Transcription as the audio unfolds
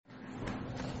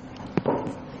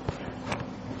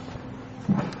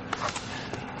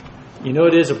You know,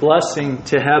 it is a blessing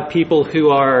to have people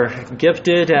who are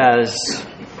gifted as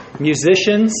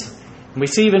musicians. We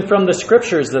see even from the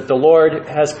Scriptures that the Lord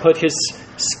has put His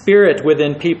Spirit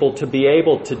within people to be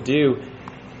able to do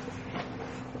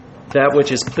that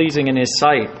which is pleasing in His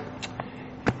sight.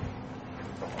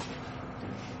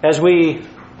 As we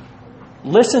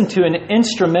listen to an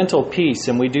instrumental piece,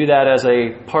 and we do that as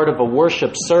a part of a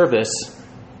worship service,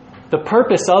 the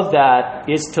purpose of that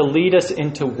is to lead us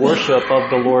into worship of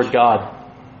the Lord God.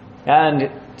 And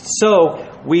so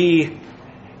we,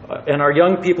 and our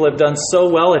young people have done so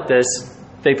well at this,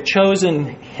 they've chosen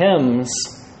hymns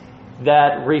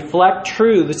that reflect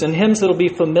truths and hymns that will be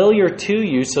familiar to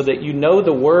you so that you know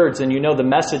the words and you know the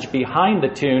message behind the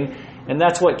tune. And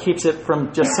that's what keeps it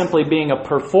from just simply being a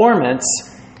performance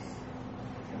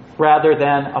rather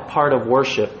than a part of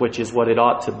worship, which is what it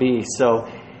ought to be. So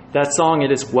that song,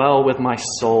 "It Is Well With My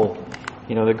Soul,"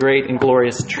 you know, the great and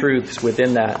glorious truths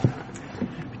within that.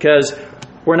 Because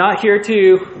we're not here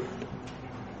to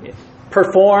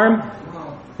perform.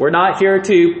 We're not here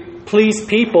to please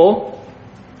people.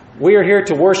 We are here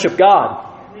to worship God.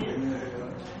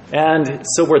 And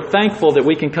so we're thankful that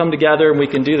we can come together and we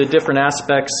can do the different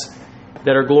aspects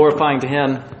that are glorifying to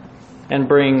Him and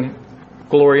bring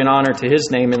glory and honor to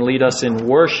His name and lead us in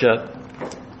worship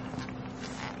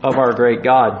of our great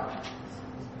God.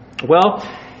 Well,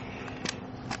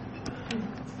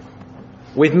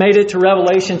 we've made it to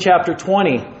Revelation chapter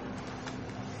 20.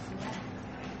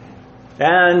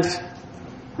 And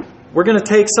we're going to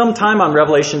take some time on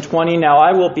Revelation 20. Now,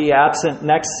 I will be absent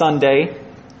next Sunday.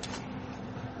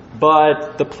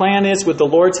 But the plan is, with the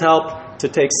Lord's help, to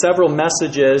take several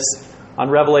messages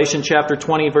on Revelation chapter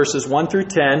 20, verses 1 through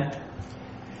 10.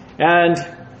 And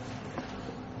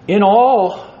in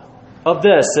all of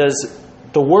this, as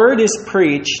the Word is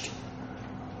preached,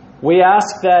 we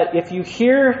ask that if you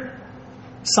hear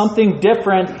something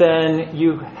different than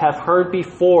you have heard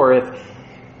before, if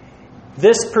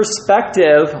this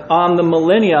perspective on the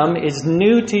millennium is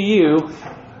new to you,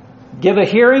 give a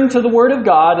hearing to the Word of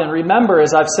God, and remember,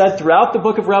 as I've said throughout the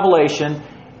book of Revelation,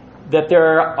 that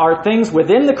there are things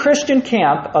within the Christian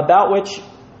camp about which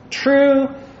true,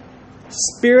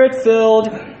 Spirit-filled,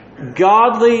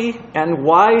 godly, and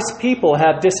wise people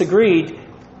have disagreed,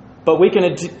 but we can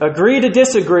agree to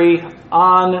disagree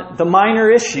on the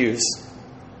minor issues.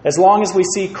 As long as we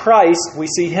see Christ, we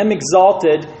see Him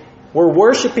exalted, we're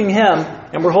worshiping Him,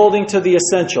 and we're holding to the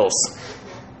essentials.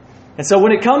 And so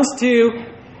when it comes to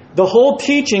the whole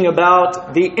teaching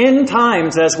about the end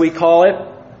times, as we call it,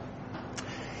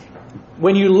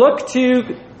 when you look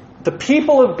to the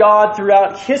people of God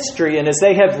throughout history, and as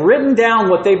they have written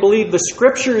down what they believe the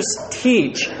Scriptures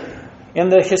teach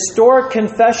and the historic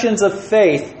confessions of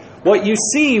faith, what you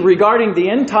see regarding the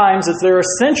end times is there are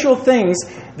essential things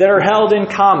that are held in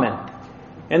common.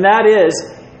 And that is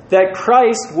that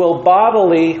Christ will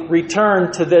bodily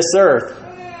return to this earth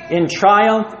in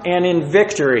triumph and in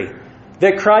victory.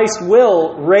 That Christ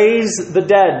will raise the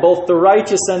dead, both the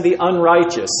righteous and the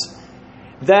unrighteous.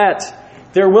 That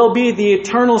there will be the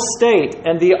eternal state,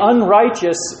 and the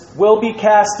unrighteous will be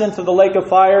cast into the lake of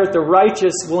fire. The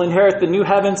righteous will inherit the new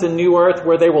heavens and new earth,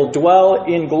 where they will dwell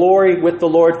in glory with the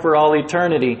Lord for all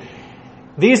eternity.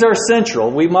 These are central.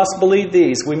 We must believe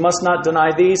these. We must not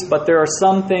deny these, but there are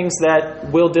some things that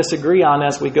we'll disagree on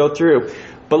as we go through.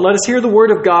 But let us hear the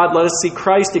Word of God. Let us see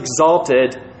Christ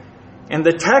exalted. And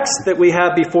the text that we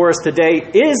have before us today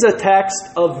is a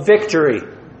text of victory.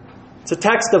 It's a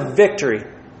text of victory.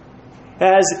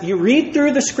 As you read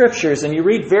through the Scriptures and you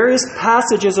read various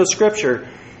passages of Scripture,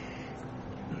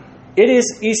 it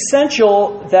is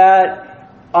essential that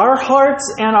our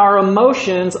hearts and our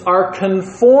emotions are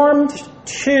conformed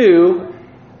to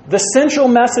the central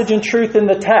message and truth in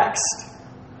the text.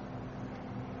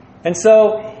 And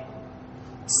so,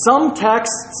 some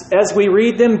texts, as we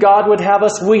read them, God would have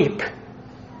us weep.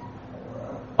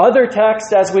 Other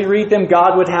texts, as we read them,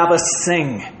 God would have us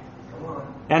sing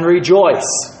and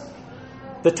rejoice.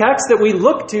 The text that we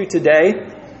look to today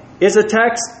is a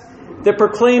text that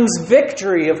proclaims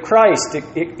victory of Christ.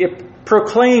 It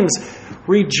proclaims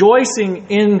rejoicing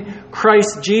in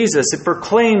Christ Jesus. It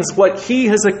proclaims what He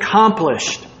has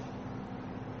accomplished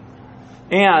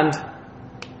and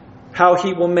how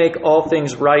He will make all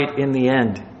things right in the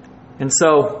end. And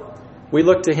so we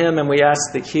look to Him and we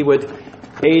ask that He would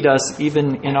aid us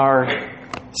even in our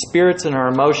spirits and our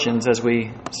emotions as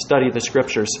we study the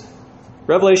Scriptures.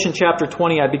 Revelation chapter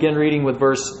 20, I begin reading with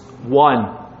verse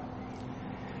 1.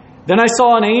 Then I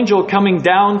saw an angel coming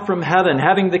down from heaven,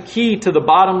 having the key to the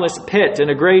bottomless pit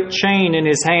and a great chain in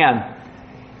his hand.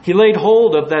 He laid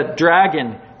hold of that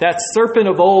dragon, that serpent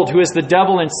of old who is the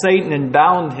devil and Satan, and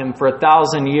bound him for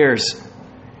 1,000 years.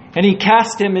 And he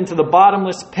cast him into the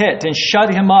bottomless pit and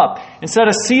shut him up and set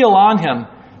a seal on him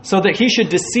so that he should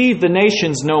deceive the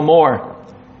nations no more,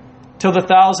 till the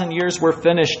 1,000 years were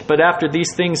finished. But after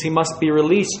these things he must be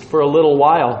released for a little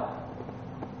while.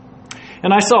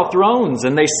 And I saw thrones,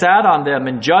 and they sat on them,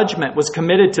 and judgment was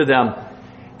committed to them.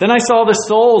 Then I saw the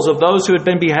souls of those who had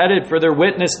been beheaded for their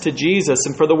witness to Jesus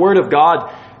and for the word of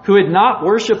God, who had not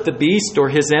worshipped the beast or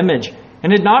his image,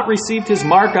 and had not received his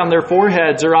mark on their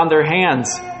foreheads or on their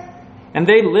hands. And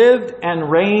they lived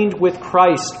and reigned with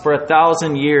Christ for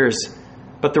 1,000 years.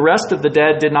 But the rest of the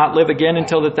dead did not live again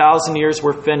until the 1,000 years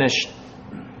were finished.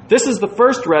 This is the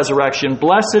first resurrection.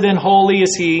 Blessed and holy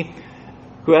is he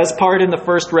who has part in the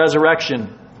first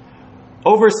resurrection.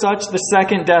 Over such the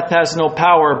second death has no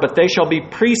power, but they shall be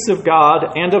priests of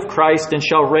God and of Christ, and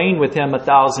shall reign with him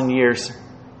 1,000 years.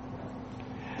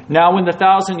 Now when the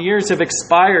 1,000 years have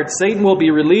expired, Satan will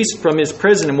be released from his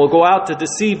prison and will go out to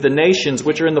deceive the nations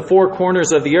which are in the four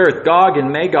corners of the earth, Gog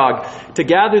and Magog, to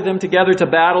gather them together to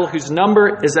battle, whose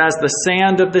number is as the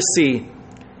sand of the sea.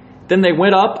 Then they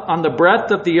went up on the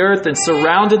breadth of the earth and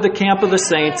surrounded the camp of the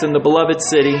saints in the beloved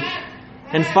city.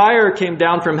 And fire came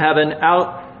down from heaven,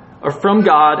 from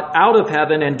God, out of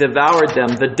heaven, and devoured them.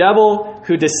 The devil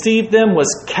who deceived them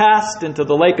was cast into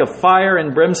the lake of fire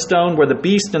and brimstone, where the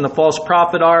beast and the false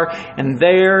prophet are, and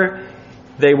there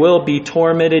they will be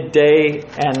tormented day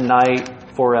and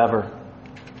night forever.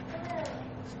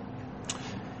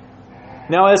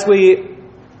 Now, as we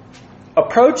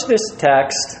approach this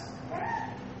text,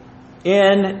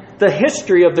 in the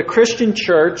history of the Christian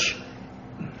church,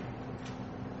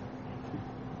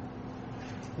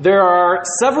 there are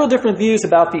several different views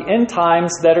about the end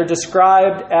times that are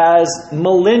described as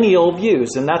millennial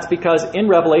views. And that's because in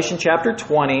Revelation chapter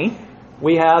 20,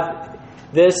 we have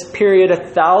this period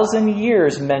 1,000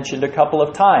 years mentioned a couple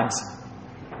of times.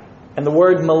 And the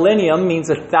word millennium means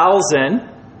 1,000.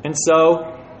 And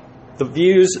so the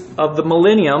views of the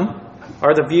millennium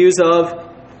are the views of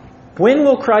when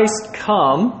will Christ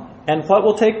come and what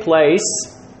will take place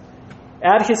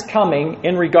at his coming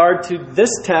in regard to this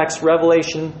text,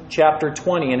 Revelation chapter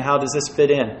 20, and how does this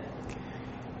fit in?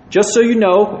 Just so you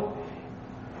know,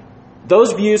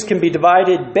 those views can be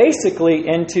divided basically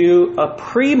into a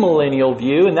premillennial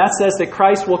view, and that says that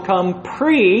Christ will come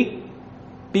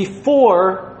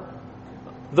before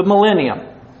the millennium.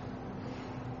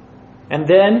 And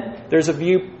then there's a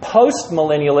view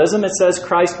post-millennialism. It says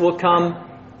Christ will come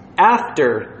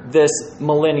after this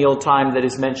millennial time that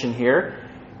is mentioned here.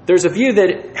 There's a view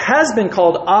that has been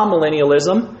called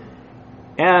amillennialism,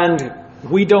 and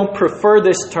we don't prefer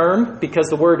this term because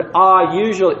the word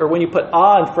usually, or when you put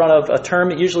in front of a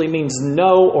term, it usually means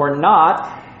no or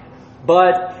not.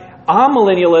 But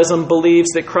amillennialism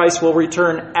believes that Christ will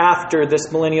return after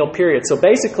this millennial period. So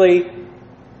basically,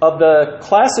 of the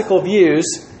classical views,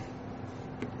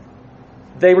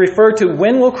 they refer to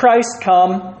when will Christ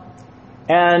come,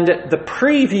 and the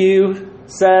preview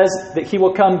says that he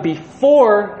will come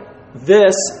before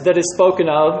this that is spoken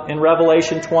of in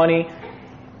Revelation 20,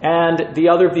 and the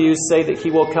other views say that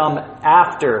he will come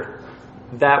after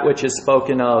that which is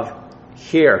spoken of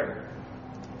here.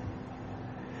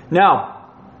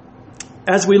 Now,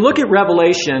 as we look at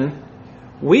Revelation,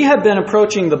 we have been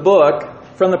approaching the book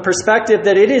from the perspective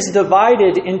that it is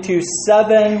divided into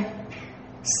 7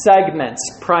 segments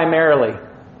primarily,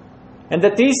 and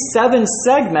that these 7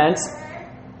 segments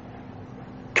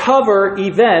cover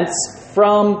events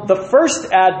from the first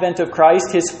advent of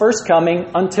Christ, his first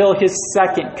coming, until his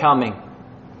second coming.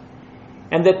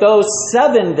 And that those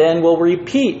 7 then will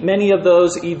repeat many of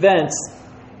those events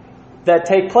that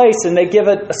take place, and they give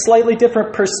a slightly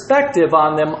different perspective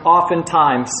on them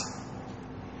oftentimes.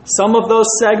 Some of those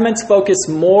segments focus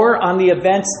more on the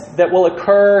events that will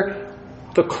occur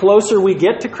the closer we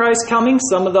get to Christ's coming.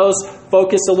 Some of those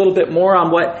focus a little bit more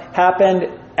on what happened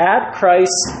at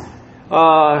Christ's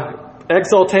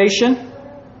exaltation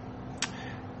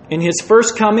in his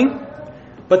first coming.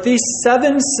 But these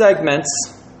 7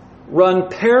 segments run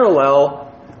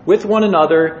parallel with one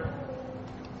another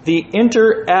the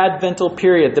interadvental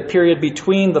period, the period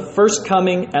between the first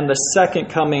coming and the second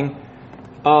coming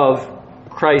of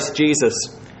Christ Jesus.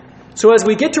 So as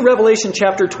we get to Revelation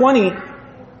chapter 20,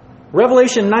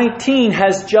 Revelation 19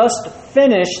 has just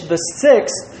finished the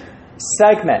 6th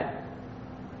segment.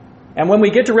 And when we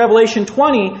get to Revelation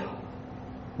 20,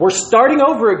 we're starting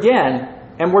over again,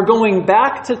 and we're going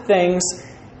back to things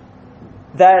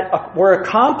that were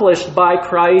accomplished by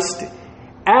Christ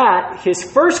at his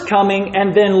first coming,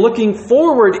 and then looking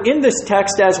forward in this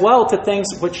text as well to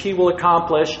things which he will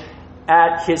accomplish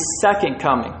at His second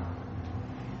coming.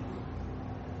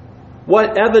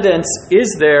 What evidence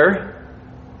is there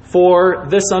for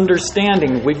this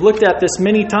understanding? We've looked at this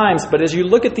many times, but as you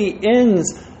look at the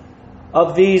ends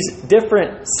of these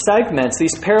different segments,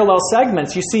 these parallel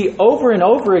segments, you see over and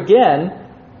over again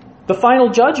the final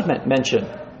judgment mentioned.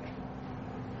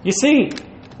 You see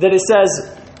that it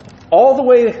says all the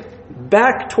way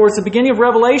back towards the beginning of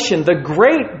Revelation, the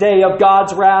great day of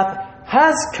God's wrath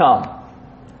has come.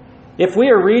 If we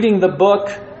are reading the book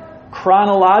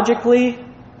chronologically,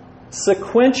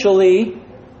 sequentially,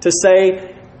 to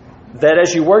say that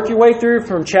as you work your way through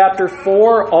from chapter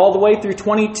 4 all the way through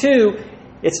 22,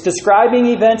 it's describing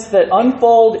events that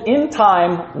unfold in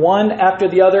time, one after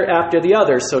the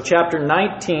other. So chapter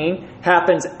 19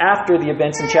 happens after the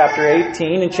events in chapter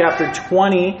 18, and chapter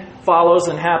 20 follows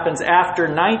and happens after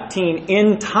 19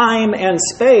 in time and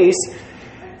space.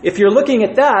 If you're looking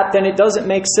at that, then it doesn't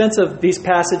make sense of these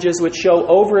passages which show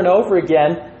over and over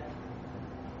again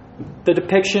the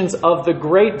depictions of the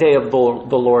great day of the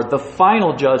Lord, the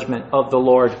final judgment of the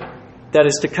Lord that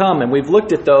is to come. And we've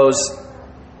looked at those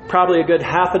probably a good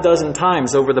half a dozen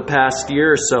times over the past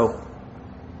year or so.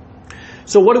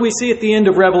 So what do we see at the end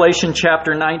of Revelation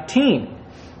chapter 19?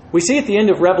 We see at the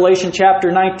end of Revelation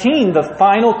chapter 19 the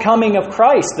final coming of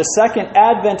Christ, the second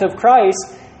advent of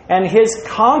Christ, and His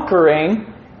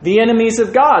conquering the enemies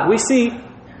of God. We see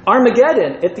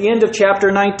Armageddon at the end of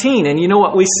chapter 19. And you know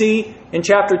what we see in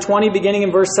chapter 20, beginning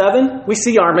in verse 7? We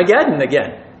see Armageddon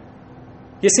again.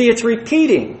 You see, it's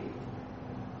repeating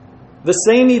the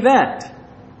same event.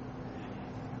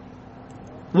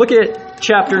 Look at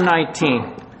chapter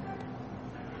 19.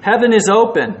 Heaven is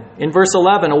open. In verse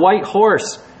 11, a white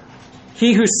horse.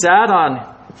 He who sat on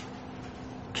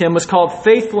him was called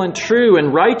Faithful and True.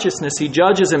 In righteousness he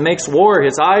judges and makes war.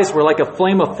 His eyes were like a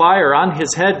flame of fire. On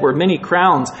his head were many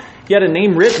crowns. He had a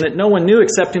name written that no one knew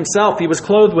except himself. He was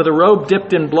clothed with a robe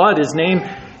dipped in blood. His name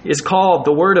is called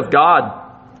the Word of God.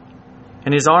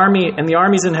 And his army and the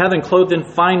armies in heaven clothed in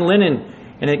fine linen.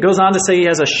 And it goes on to say he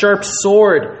has a sharp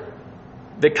sword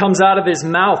that comes out of his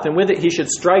mouth, and with it he should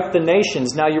strike the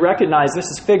nations. Now you recognize this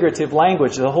is figurative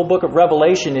language. The whole book of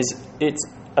Revelation it's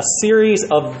a series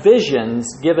of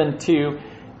visions given to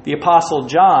the Apostle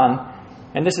John,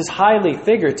 and this is highly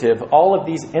figurative. All of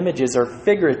these images are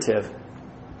figurative.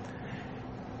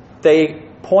 They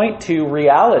point to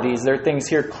realities. There are things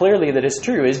here clearly that is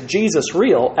true. Is Jesus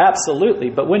real? Absolutely.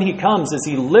 But when He comes, is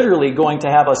He literally going to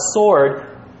have a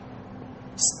sword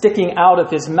sticking out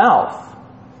of His mouth?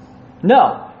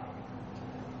 No.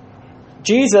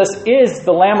 Jesus is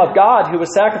the Lamb of God who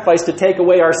was sacrificed to take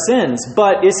away our sins.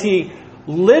 But is He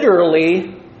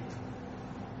literally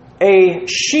a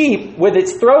sheep with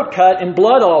its throat cut and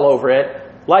blood all over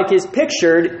it, like is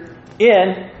pictured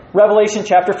in Revelation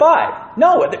chapter 5?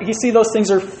 No. You see, those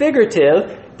things are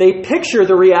figurative. They picture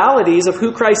the realities of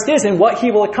who Christ is and what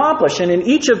He will accomplish. And in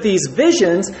each of these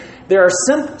visions, there are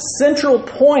central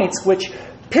points which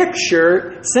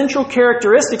picture central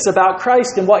characteristics about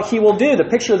Christ and what He will do. The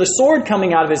picture of the sword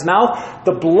coming out of His mouth,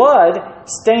 the blood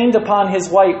stained upon His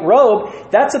white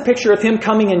robe, that's a picture of Him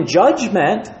coming in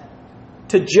judgment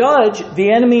to judge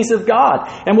the enemies of God.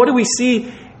 And what do we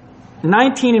see?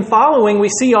 19 and following, we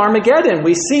see Armageddon.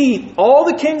 We see all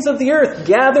the kings of the earth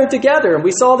gathered together. And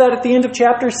we saw that at the end of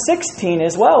chapter 16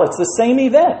 as well. It's the same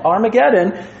event,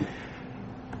 Armageddon.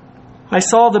 I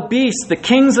saw the beast, the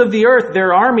kings of the earth,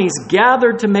 their armies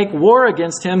gathered to make war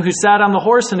against him who sat on the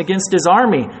horse and against his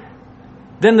army.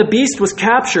 Then the beast was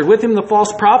captured, with him the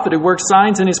false prophet who worked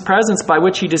signs in his presence by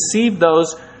which he deceived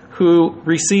those who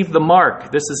received the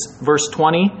mark. This is verse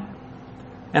 20.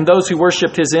 And those who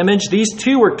worshipped his image. These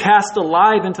two were cast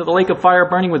alive into the lake of fire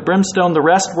burning with brimstone. The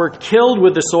rest were killed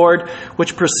with the sword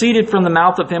which proceeded from the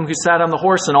mouth of him who sat on the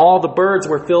horse, and all the birds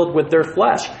were filled with their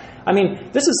flesh. I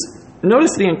mean,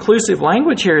 notice the inclusive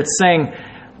language here. It's saying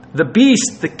the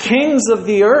beast, the kings of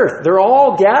the earth, they're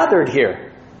all gathered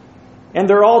here. And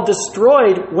they're all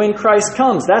destroyed when Christ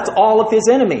comes. That's all of His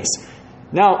enemies.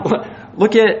 Now,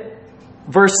 look at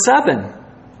verse 7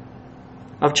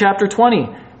 of chapter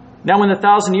 20. Now when the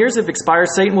 1,000 years have expired,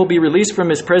 Satan will be released from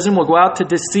his prison, will go out to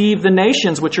deceive the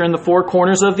nations which are in the four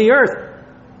corners of the earth,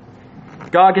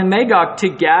 Gog and Magog, to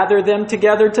gather them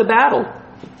together to battle,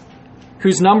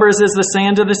 whose number is as the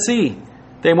sand of the sea.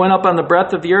 They went up on the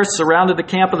breadth of the earth, surrounded the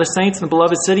camp of the saints in the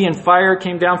beloved city, and fire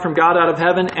came down from God out of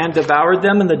heaven and devoured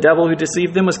them, and the devil who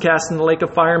deceived them was cast in the lake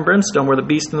of fire and brimstone, where the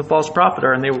beast and the false prophet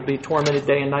are, and they will be tormented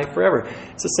day and night forever.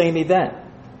 It's the same event.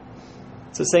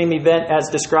 It's the same event as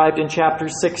described in chapter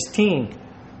 16,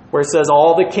 where it says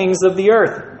all the kings of the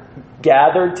earth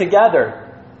gathered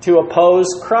together to oppose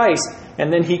Christ, and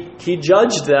then he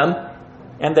judged them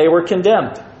and they were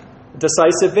condemned.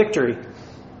 Decisive victory.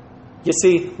 You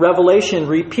see, Revelation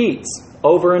repeats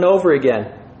over and over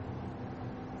again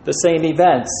the same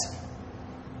events.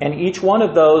 And each one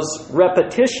of those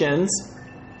repetitions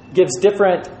gives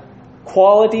different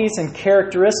qualities and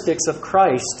characteristics of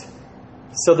Christ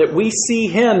so that we see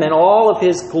Him in all of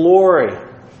His glory.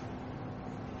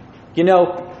 You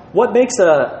know, what makes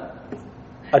a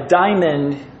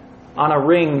diamond on a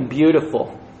ring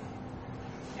beautiful?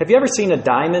 Have you ever seen a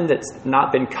diamond that's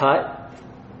not been cut?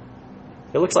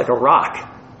 It looks like a rock.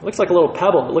 It looks like a little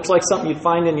pebble. It looks like something you'd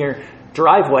find in your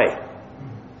driveway.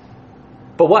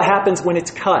 But what happens when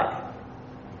it's cut?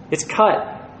 It's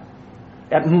cut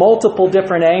at multiple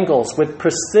different angles with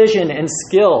precision and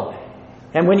skill.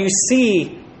 And when you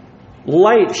see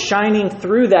light shining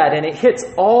through that and it hits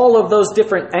all of those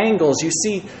different angles, you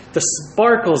see the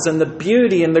sparkles and the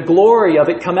beauty and the glory of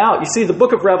it come out. You see, the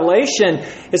book of Revelation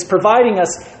is providing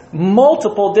us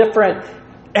multiple different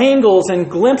angles and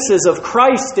glimpses of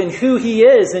Christ and who He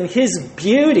is and His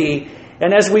beauty.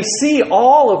 And as we see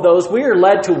all of those, we are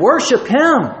led to worship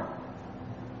Him.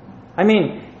 I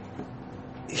mean,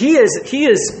 He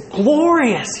is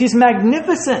glorious. He's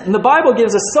magnificent. And the Bible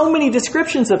gives us so many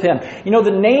descriptions of Him. You know,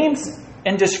 the names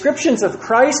and descriptions of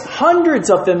Christ,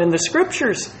 hundreds of them in the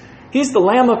Scriptures. He's the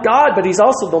Lamb of God, but He's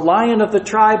also the Lion of the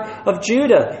tribe of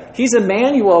Judah. He's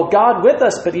Emmanuel, God with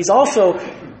us, but He's also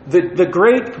the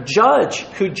great judge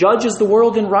who judges the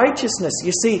world in righteousness.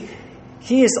 You see,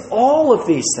 He is all of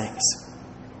these things.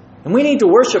 And we need to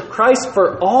worship Christ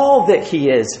for all that He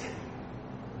is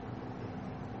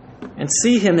and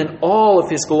see Him in all of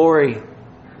His glory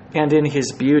and in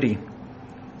His beauty.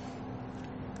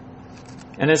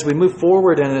 And as we move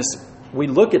forward and as we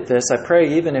look at this, I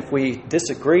pray even if we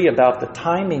disagree about the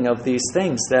timing of these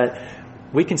things, that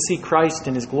we can see Christ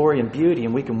in His glory and beauty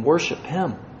and we can worship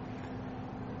Him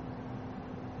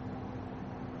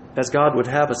as God would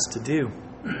have us to do.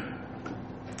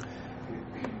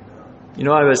 You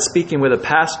know, I was speaking with a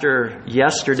pastor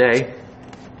yesterday,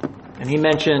 and he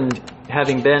mentioned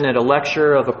having been at a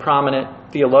lecture of a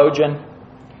prominent theologian.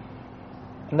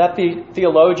 And that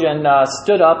theologian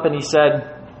stood up and he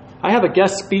said, "I have a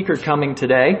guest speaker coming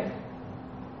today.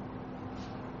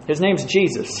 His name's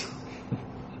Jesus."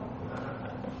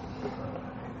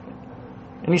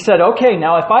 And he said, "Okay,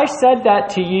 now if I said that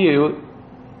to you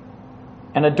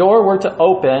and a door were to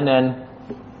open and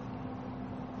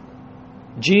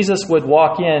Jesus would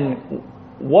walk in,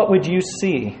 what would you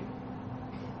see?"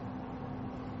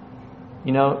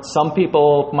 You know, some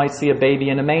people might see a baby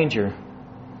in a manger.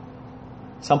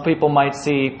 Some people might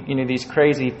see, these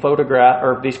crazy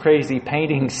these crazy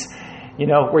paintings,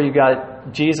 where you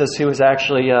got Jesus who is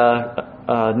actually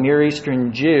a Near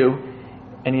Eastern Jew,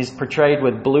 and he's portrayed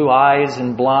with blue eyes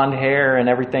and blonde hair and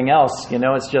everything else.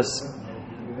 It's just,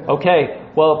 okay,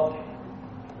 well,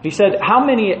 he said, how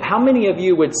many of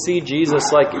you would see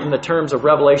Jesus like in the terms of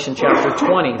Revelation chapter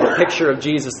 20, the picture of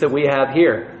Jesus that we have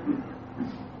here?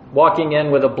 Walking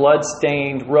in with a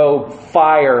blood-stained robe,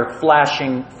 fire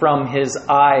flashing from His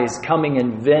eyes, coming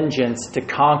in vengeance to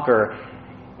conquer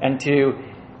and to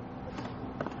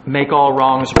make all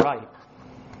wrongs right.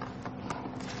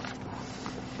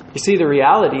 You see, the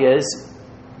reality is,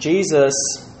 Jesus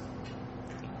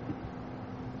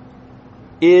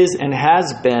is and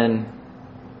has been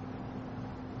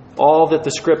all that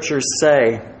the Scriptures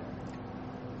say.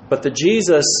 But the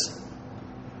Jesus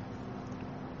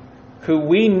who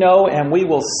we know and we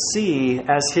will see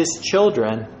as His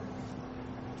children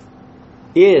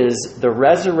is the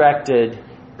resurrected,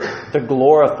 the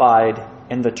glorified,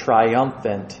 and the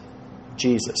triumphant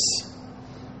Jesus.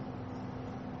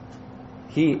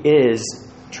 He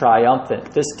is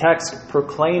triumphant. This text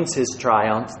proclaims His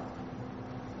triumph.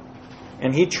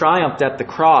 And He triumphed at the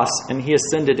cross and He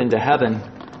ascended into heaven,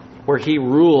 where He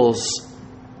rules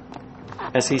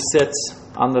as He sits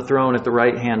on the throne at the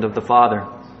right hand of the Father.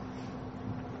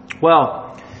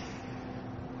 Well,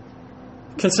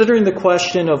 considering the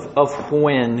question of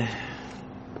when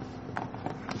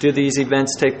do these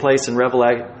events take place in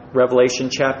Revelation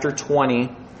chapter 20,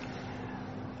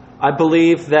 I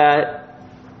believe that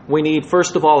we need,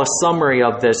 first of all, a summary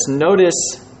of this.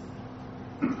 Notice,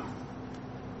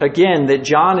 again, that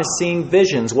John is seeing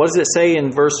visions. What does it say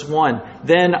in verse 1?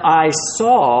 "Then I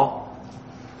saw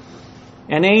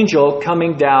an angel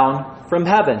coming down from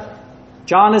heaven."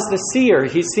 John is the seer.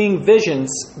 He's seeing visions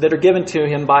that are given to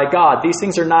him by God. These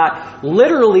things are not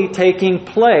literally taking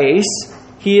place.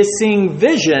 He is seeing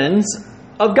visions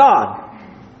of God.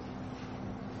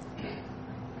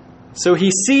 So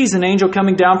he sees an angel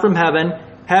coming down from heaven,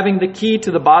 having the key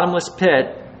to the bottomless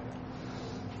pit.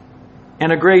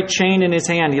 and a great chain in his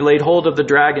hand. He laid hold of the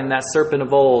dragon, that serpent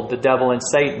of old, the devil and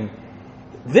Satan.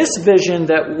 This vision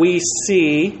that we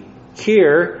see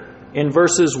here in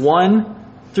verses 1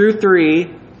 through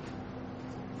 3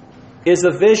 is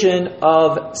a vision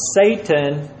of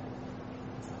Satan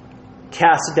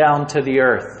cast down to the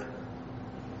earth.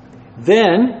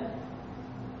 Then,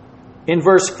 in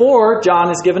verse 4,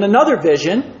 John is given another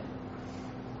vision,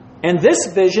 and this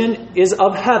vision is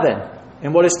of heaven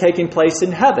and what is taking place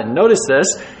in heaven. Notice this.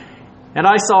 And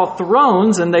I saw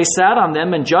thrones, and they sat on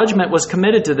them, and judgment was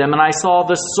committed to them. And I saw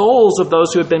the souls of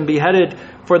those who had been beheaded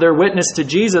for their witness to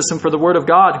Jesus and for the word of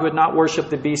God, who had not worshipped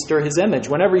the beast or his image.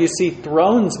 Whenever you see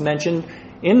thrones mentioned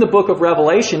in the book of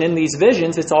Revelation, in these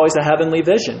visions, it's always a heavenly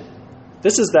vision.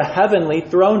 This is the heavenly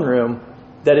throne room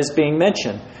that is being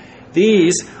mentioned.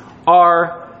 These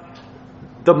are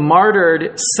the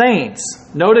martyred saints.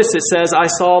 Notice it says, I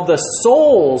saw the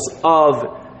souls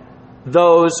of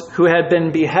those who had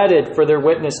been beheaded for their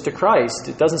witness to Christ.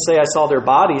 It doesn't say I saw their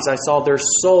bodies, I saw their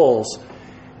souls.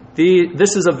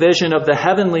 This is a vision of the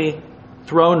heavenly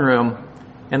throne room,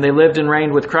 and they lived and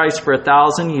reigned with Christ for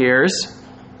 1,000 years.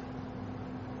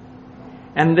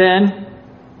 And then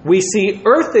we see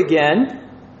earth again,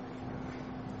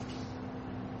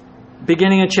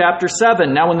 beginning in chapter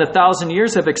 7. Now when the 1,000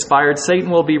 years have expired, Satan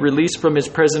will be released from his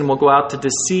prison and will go out to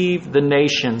deceive the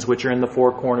nations which are in the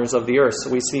four corners of the earth.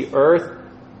 So we see earth,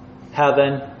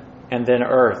 heaven, and then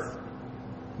earth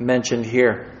mentioned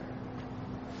here.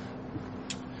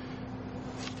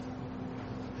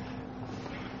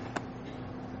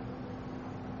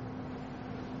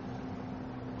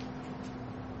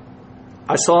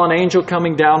 I saw an angel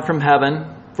coming down from heaven,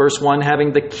 verse 1,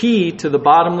 having the key to the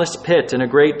bottomless pit and a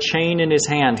great chain in his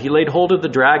hand. He laid hold of the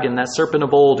dragon, that serpent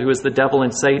of old, who is the devil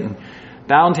and Satan,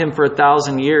 bound him for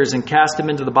 1,000 years, and cast him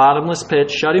into the bottomless pit,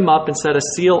 shut him up, and set a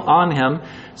seal on him,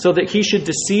 so that he should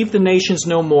deceive the nations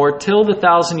no more, till the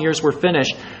 1,000 years were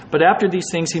finished. But after these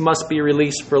things he must be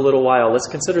released for a little while. Let's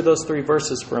consider those 3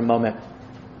 verses for a moment.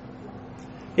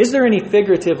 Is there any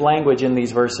figurative language in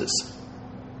these verses?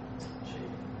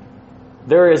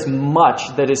 There is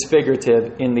much that is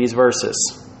figurative in these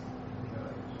verses.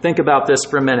 Think about this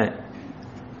for a minute.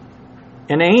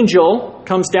 An angel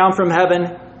comes down from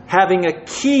heaven having a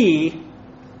key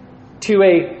to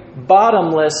a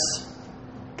bottomless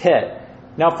pit.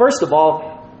 Now, first of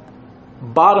all,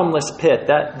 bottomless pit,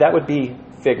 that would be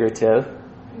figurative.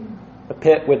 A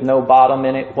pit with no bottom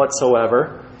in it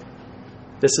whatsoever.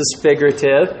 This is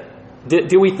figurative.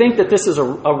 Do we think that this is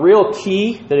a real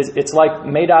key? That it's like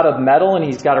made out of metal and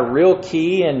he's got a real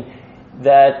key, and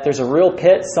that there's a real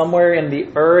pit somewhere in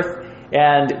the earth,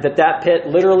 and that pit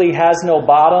literally has no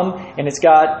bottom, and it's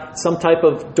got some type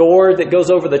of door that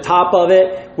goes over the top of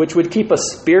it, which would keep a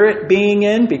spirit being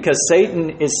in, because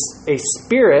Satan is a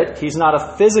spirit. He's not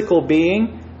a physical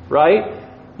being, right?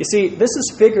 You see, this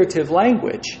is figurative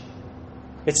language.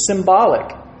 It's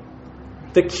symbolic.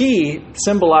 The key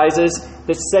symbolizes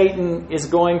that Satan is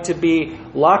going to be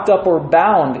locked up or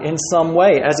bound in some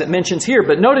way, as it mentions here.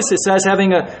 But notice it says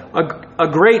having a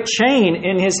great chain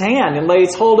in his hand, and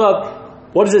lays hold of,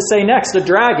 what does it say next? A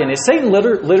dragon. Is Satan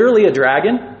literally a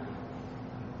dragon?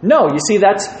 No, you see,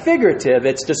 that's figurative.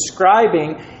 It's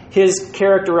describing his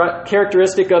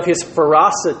characteristic of his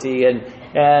ferocity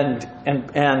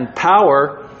and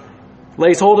power.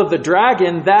 Lays hold of the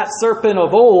dragon, that serpent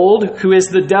of old, who is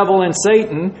the devil and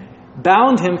Satan,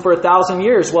 bound him for 1,000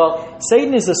 years. Well,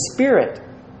 Satan is a spirit.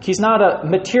 He's not a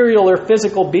material or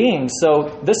physical being.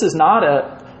 So this is not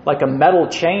like a metal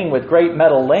chain with great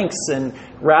metal links and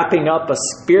wrapping up a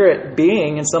spirit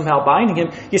being and somehow binding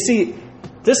him. You see,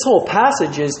 this whole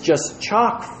passage is just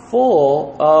chock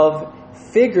full of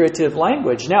figurative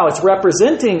language. Now, it's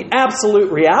representing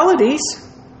absolute realities.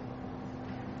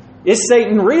 Is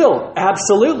Satan real?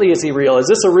 Absolutely. Is he real? Is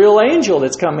this a real angel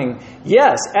that's coming?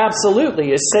 Yes,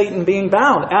 absolutely. Is Satan being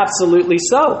bound? Absolutely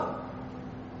so.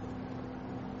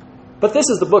 But this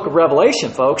is the book of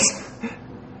Revelation, folks.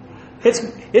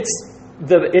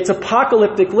 It's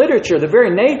apocalyptic literature. The very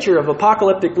nature of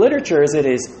apocalyptic literature is it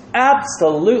is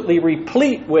absolutely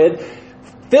replete with,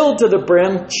 filled to the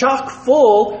brim, chock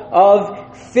full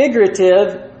of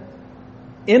figurative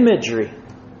imagery.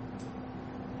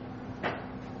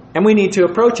 And we need to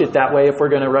approach it that way if we're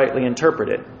going to rightly interpret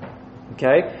it.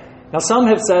 Okay? Now some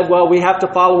have said, well, we have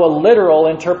to follow a literal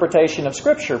interpretation of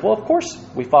Scripture. Well, of course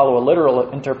we follow a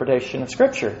literal interpretation of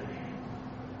Scripture.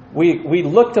 We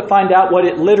look to find out what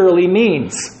it literally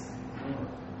means.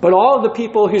 But all of the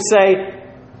people who say,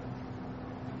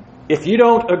 if you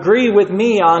don't agree with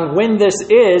me on when this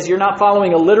is, you're not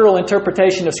following a literal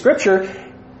interpretation of Scripture,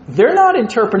 they're not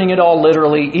interpreting it all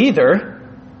literally either.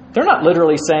 They're not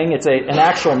literally saying it's an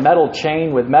actual metal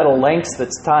chain with metal links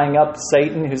that's tying up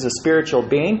Satan, who's a spiritual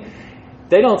being.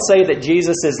 They don't say that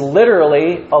Jesus is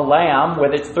literally a lamb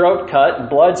with its throat cut and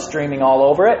blood streaming all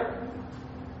over it.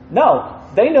 No,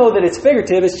 they know that it's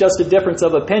figurative. It's just a difference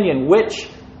of opinion. Which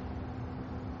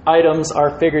items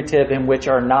are figurative and which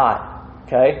are not.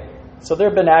 Okay? So there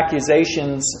have been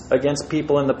accusations against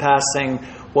people in the past saying,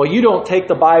 well, you don't take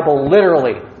the Bible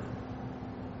literally.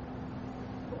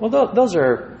 Well, those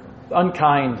are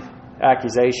unkind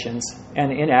accusations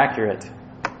and inaccurate.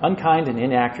 Unkind and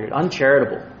inaccurate.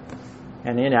 Uncharitable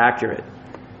and inaccurate.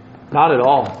 Not at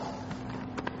all.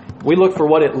 We look for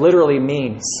what it literally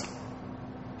means.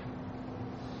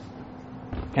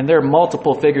 And there are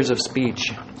multiple figures of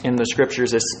speech in the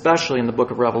Scriptures, especially in the book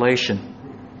of Revelation.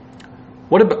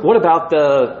 What about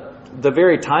the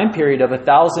very time period of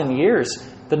 1,000 years?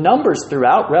 The numbers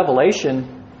throughout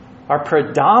Revelation are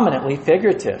predominantly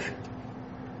figurative.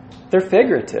 They're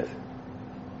figurative.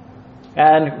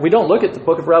 And we don't look at the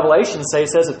book of Revelation and say it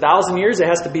says 1,000 years. It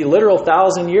has to be literal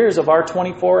 1,000 years of our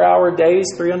 24-hour days,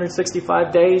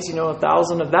 365 days,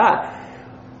 1,000 of that.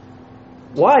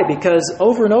 Why? Because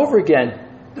over and over again,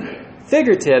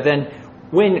 figurative. And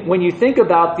when you think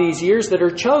about these years that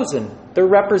are chosen, they're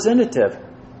representative.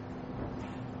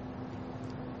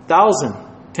 1,000,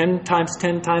 10 times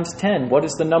 10 times 10. What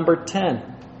is the number 10?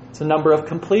 It's the number of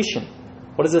completion.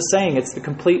 What is it saying? It's the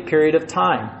complete period of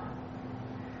time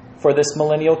for this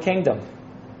millennial kingdom.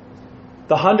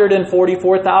 The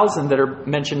 144,000 that are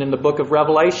mentioned in the book of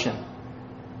Revelation.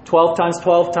 12 times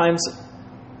 12 times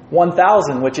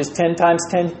 1,000, which is 10 times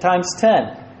 10 times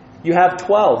 10. You have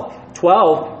 12.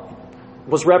 12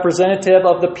 was representative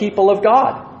of the people of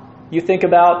God. You think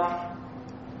about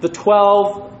the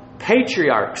 12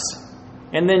 patriarchs.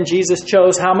 And then Jesus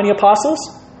chose how many apostles?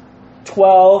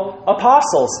 12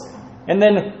 apostles. And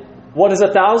then what is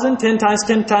 1,000? 10 times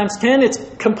 10 times 10. It's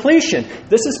completion.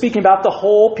 This is speaking about the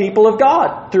whole people of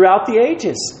God throughout the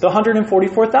ages. The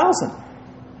 144,000.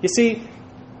 You see,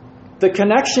 the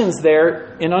connections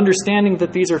there in understanding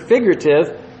that these are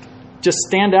figurative just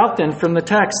stand out then from the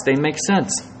text. They make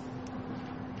sense.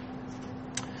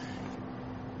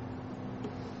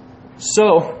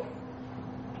 So,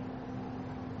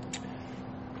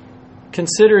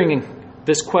 considering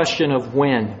this question of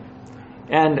when,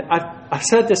 and I've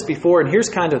said this before, and here's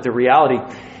kind of the reality.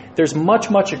 There's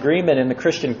much agreement in the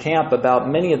Christian camp about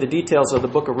many of the details of the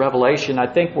book of Revelation.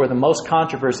 I think where the most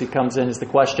controversy comes in is the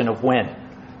question of when.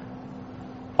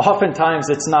 Oftentimes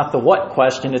it's not the what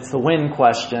question, it's the when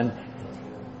question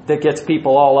that gets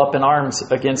people all up in arms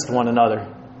against one another.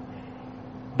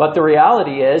 But the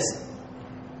reality is,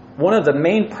 one of the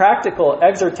main practical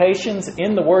exhortations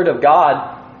in the Word of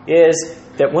God is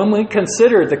that when we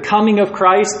consider the coming of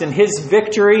Christ and His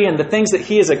victory and the things that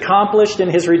He has accomplished in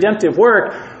His redemptive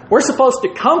work, we're supposed to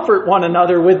comfort one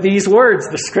another with these words,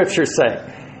 the Scriptures say.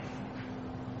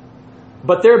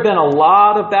 But there have been a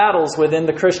lot of battles within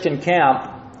the Christian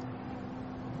camp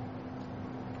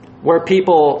where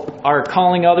people are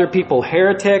calling other people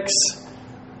heretics,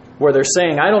 where they're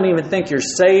saying, I don't even think you're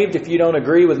saved if you don't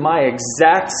agree with my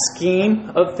exact scheme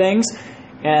of things.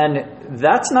 And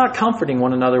that's not comforting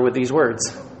one another with these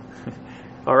words.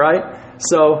 All right?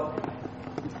 So,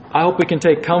 I hope we can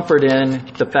take comfort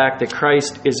in the fact that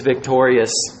Christ is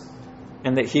victorious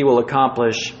and that He will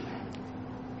accomplish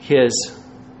His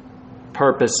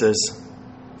purposes.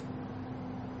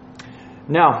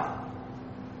 Now,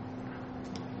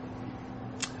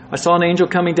 I saw an angel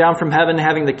coming down from heaven,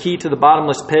 having the key to the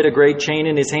bottomless pit, a great chain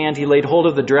in his hand. He laid hold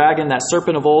of the dragon, that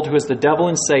serpent of old, who is the devil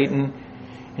and Satan,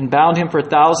 and bound him for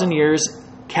 1,000 years,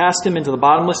 cast him into the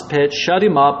bottomless pit, shut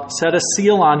him up, set a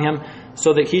seal on him,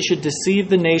 so that he should deceive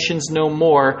the nations no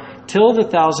more, till the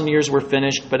 1,000 years were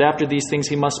finished. But after these things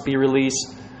he must be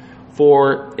released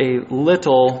for a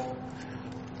little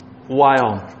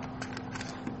while.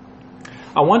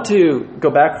 I want to go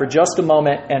back for just a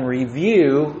moment and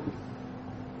review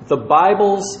the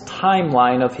Bible's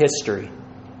timeline of history.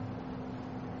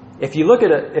 If you look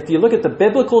at the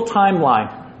biblical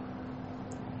timeline,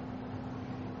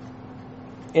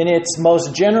 in its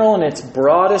most general and its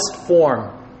broadest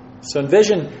form. So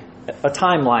envision a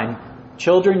timeline.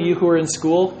 Children, you who are in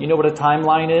school, you know what a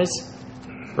timeline is,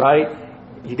 right?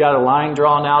 You got a line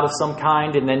drawn out of some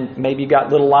kind, and then maybe you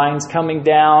got little lines coming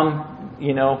down,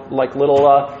 like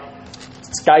little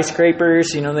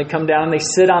skyscrapers, they come down and they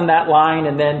sit on that line,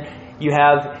 and then you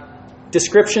have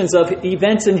descriptions of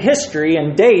events in history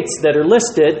and dates that are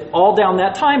listed all down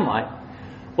that timeline.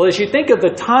 Well, as you think of the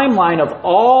timeline of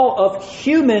all of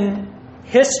human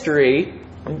history,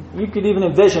 you could even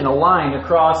envision a line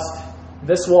across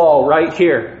this wall right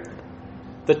here.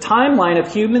 the timeline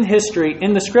of human history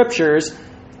in the Scriptures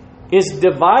is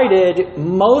divided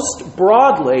most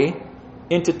broadly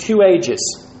into 2 ages.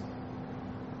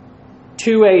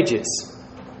 2 ages.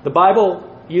 The Bible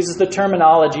uses the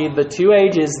terminology, the 2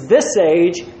 ages, this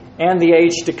age and the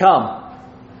age to come.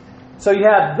 So you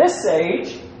have this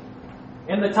age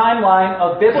in the timeline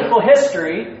of biblical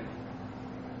history,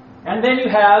 and then you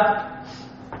have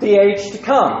the age to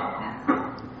come.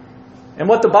 And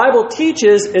what the Bible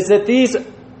teaches is that these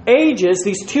ages,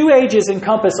 these 2 ages,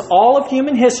 encompass all of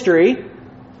human history,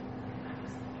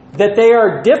 that they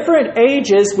are different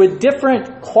ages with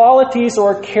different qualities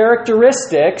or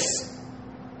characteristics,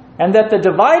 and that the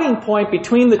dividing point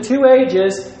between the 2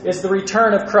 ages is the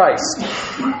return of Christ.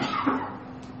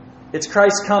 It's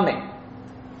Christ's coming.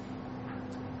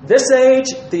 This age,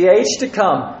 the age to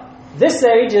come. This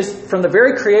age is from the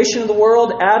very creation of the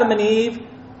world, Adam and Eve,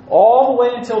 all the way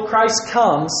until Christ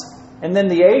comes. And then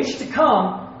the age to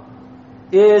come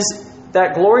is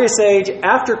that glorious age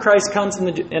after Christ comes in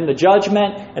the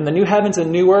judgment and the new heavens and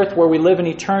new earth, where we live in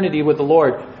eternity with the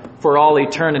Lord for all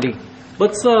eternity.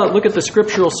 Let's look at the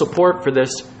scriptural support for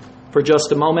this for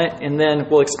just a moment, and then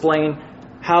we'll explain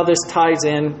how this ties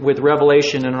in with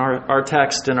Revelation and our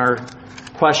text and our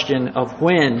question of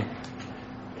when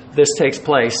this takes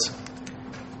place.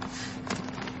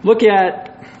 Look at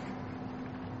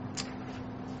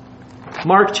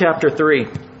Mark chapter 3.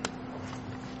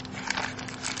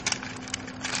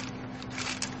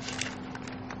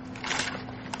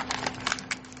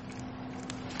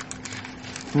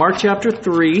 Mark chapter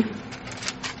 3.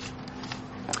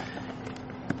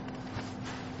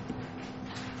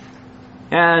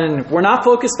 And we're not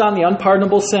focused on the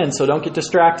unpardonable sin, so don't get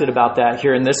distracted about that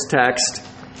here in this text.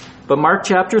 But Mark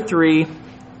chapter 3,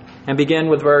 and begin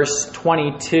with verse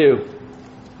 22.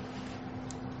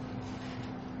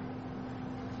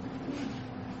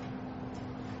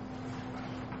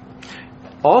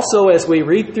 Also, as we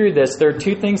read through this, there are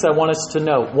 2 things I want us to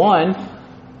note. One,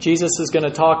 Jesus is going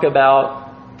to talk about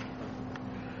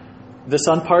this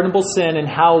unpardonable sin and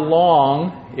how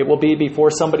long it will be before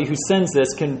somebody who sins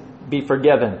this can be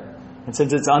forgiven. And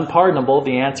since it's unpardonable,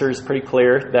 the answer is pretty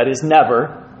clear. That is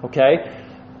never. Okay?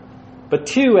 But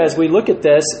 2, as we look at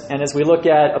this, and as we look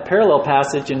at a parallel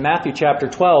passage in Matthew chapter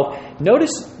 12,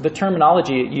 notice the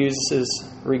terminology it uses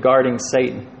regarding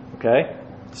Satan. Okay?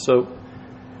 So,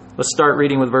 let's start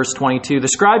reading with verse 22. The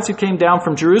scribes who came down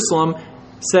from Jerusalem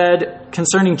said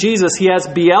concerning Jesus, "He has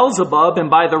Beelzebub, and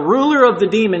by the ruler of the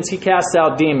demons he casts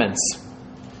out demons."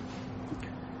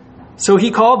 So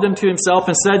he called them to himself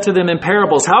and said to them in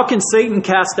parables, "How can Satan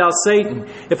cast out Satan?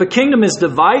 If a kingdom is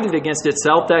divided against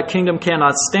itself, that kingdom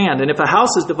cannot stand. And if a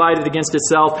house is divided against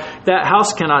itself, that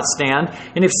house cannot stand.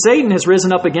 And if Satan has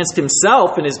risen up against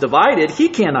himself and is divided, he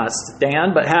cannot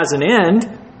stand, but has an end.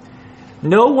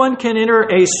 No one can enter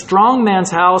a strong man's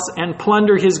house and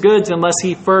plunder his goods unless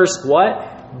he first,"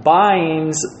 what?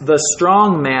 "Binds the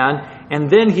strong man, and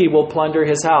then he will plunder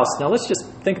his house." Now let's just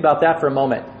think about that for a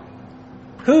moment.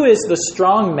 Who is the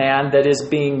strong man that is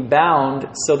being bound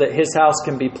so that his house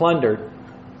can be plundered?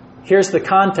 Here's the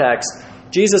context.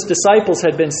 Jesus' disciples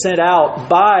had been sent out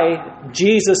by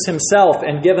Jesus himself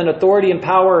and given authority and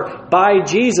power by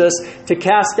Jesus to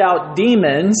cast out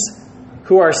demons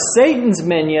who are Satan's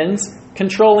minions,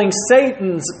 controlling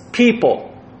Satan's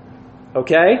people.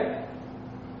 Okay?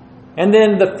 And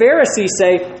then the Pharisees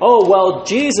say, "Oh, well,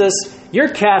 Jesus, you're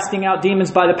casting out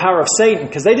demons by the power of Satan,"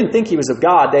 because they didn't think he was of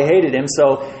God. They hated him,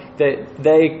 so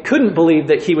they couldn't believe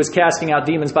that he was casting out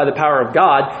demons by the power of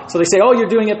God. So they say, "Oh, you're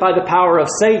doing it by the power of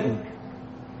Satan."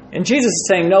 And Jesus is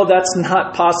saying, no, that's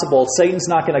not possible. Satan's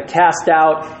not going to cast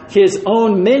out his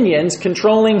own minions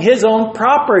controlling his own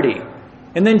property.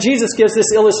 And then Jesus gives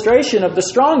this illustration of the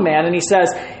strong man, and he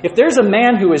says, if there's a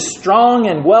man who is strong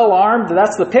and well-armed,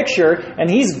 that's the picture, and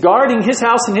he's guarding his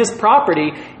house and his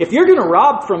property, if you're going to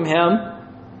rob from him,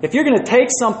 if you're going to take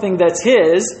something that's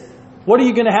his, what are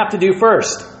you going to have to do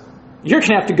first? You're going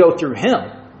to have to go through him,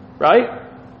 right?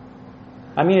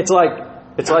 I mean, it's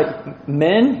like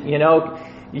men,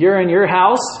 you're in your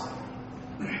house,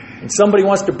 and somebody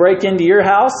wants to break into your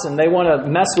house, and they want to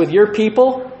mess with your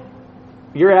people.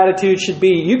 Your attitude should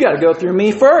be, you got to go through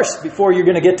me first before you're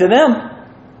going to get to them.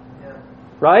 Yeah.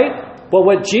 Right? Well,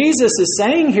 what Jesus is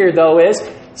saying here, though, is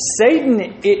Satan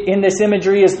in this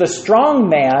imagery is the strong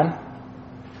man.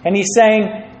 And he's saying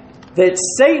that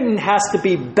Satan has to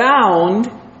be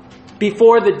bound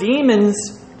before the demons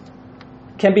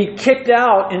can be kicked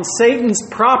out and Satan's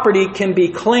property can be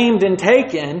claimed and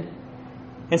taken.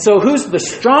 And so who's the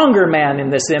stronger man in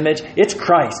this image? It's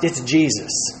Christ. It's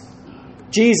Jesus.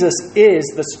 Jesus is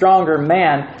the stronger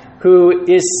man who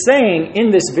is saying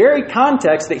in this very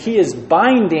context that he is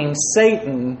binding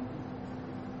Satan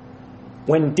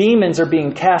when demons are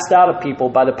being cast out of people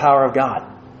by the power of God.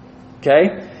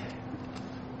 Okay?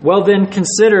 Well, then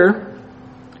consider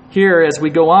here as we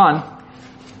go on.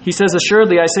 He says,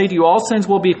 assuredly, I say to you, all sins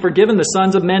will be forgiven the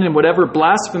sons of men and whatever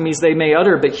blasphemies they may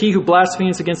utter. But he who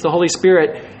blasphemes against the Holy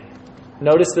Spirit,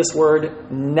 notice this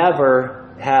word,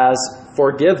 never has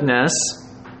forgiveness,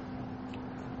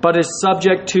 but is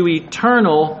subject to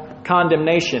eternal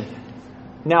condemnation.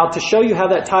 Now, to show you how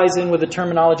that ties in with the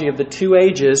terminology of the two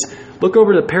ages, look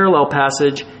over to the parallel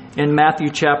passage in Matthew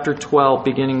chapter 12,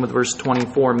 beginning with verse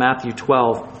 24. Matthew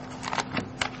 12.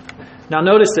 Now,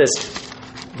 notice this.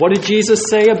 What did Jesus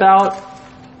say about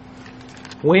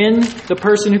when the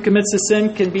person who commits a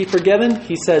sin can be forgiven?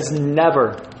 He says,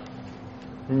 never.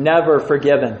 Never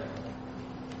forgiven.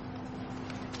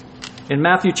 In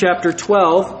Matthew chapter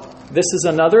 12, this is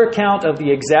another account of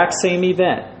the exact same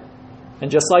event.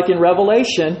 And just like in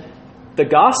Revelation, the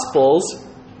Gospels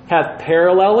have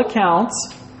parallel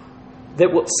accounts that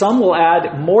some will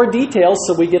add more details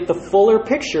so we get the fuller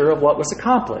picture of what was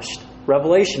accomplished.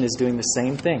 Revelation is doing the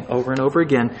same thing over and over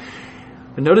again.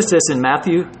 But notice this in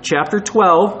Matthew chapter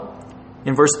 12,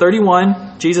 in verse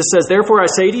 31, Jesus says, therefore I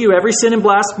say to you, every sin and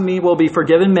blasphemy will be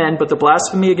forgiven men, but the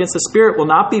blasphemy against the Spirit will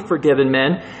not be forgiven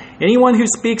men. Anyone who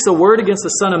speaks a word against the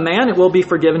Son of Man, it will be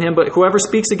forgiven him, but whoever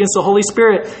speaks against the Holy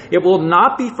Spirit, it will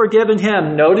not be forgiven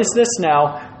him. Notice this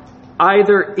now,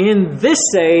 either in this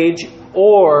age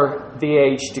or the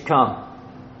age to come.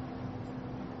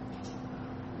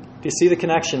 Do you see the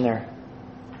connection there?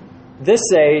 This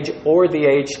age or the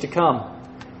age to come.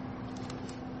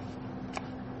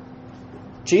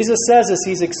 Jesus says as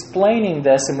he's explaining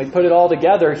this, and we put it all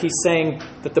together, he's saying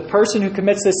that the person who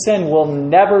commits this sin will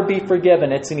never be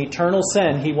forgiven. It's an eternal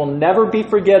sin. He will never be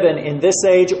forgiven in this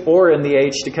age or in the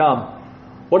age to come.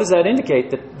 What does that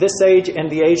indicate? That this age and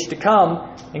the age to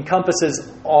come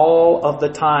encompasses all of the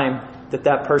time that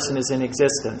that person is in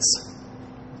existence.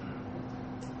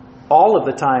 All of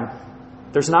the time.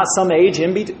 There's not some age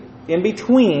in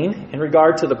between in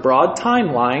regard to the broad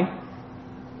timeline.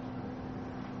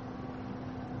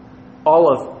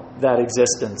 All of that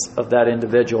existence of that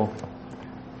individual.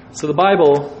 So the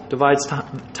Bible divides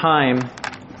time,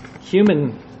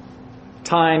 human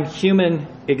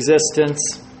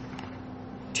existence,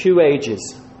 two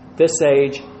ages, this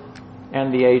age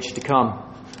and the age to come.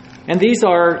 And these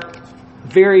are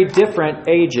very different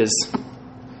ages.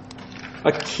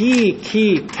 A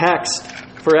key text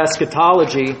for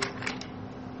eschatology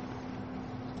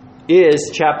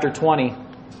is chapter 20.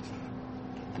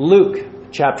 Luke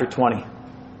chapter 20.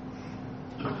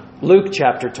 Luke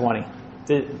chapter 20.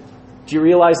 Do you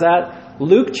realize that?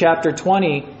 Luke chapter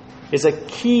 20 is a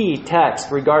key text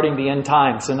regarding the end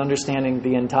times and understanding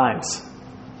the end times.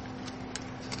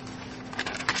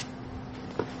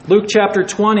 Luke chapter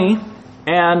 20,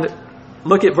 and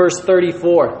look at verse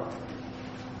 34.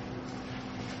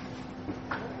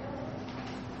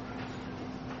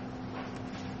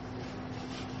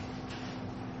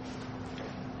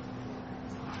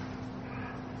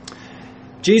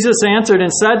 Jesus answered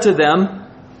and said to them,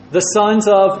 the sons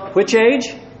of which age?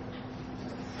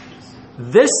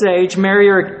 This age marry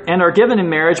and are given in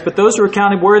marriage, but those who are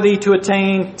counted worthy to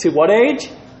attain to what age?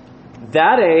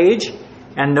 That age.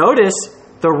 And notice,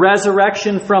 the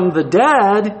resurrection from the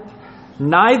dead,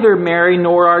 neither marry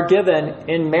nor are given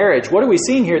in marriage. What are we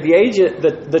seeing here? The age,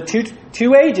 the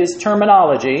two ages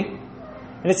terminology.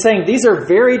 And it's saying these are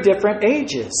very different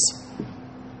ages.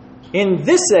 In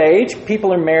this age,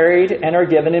 people are married and are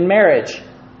given in marriage.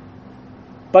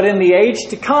 But in the age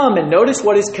to come, and notice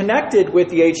what is connected with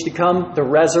the age to come, the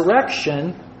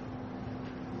resurrection,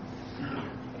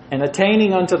 and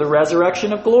attaining unto the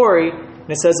resurrection of glory, and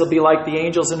it says they'll be like the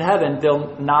angels in heaven,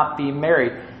 they'll not be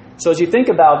married. So as you think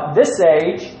about this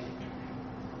age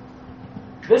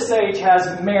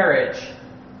has marriage.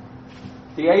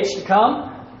 The age to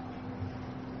come,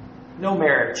 no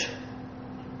marriage.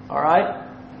 All right?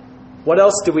 What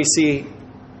else do we see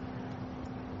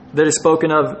that is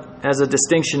spoken of as a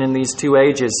distinction in these two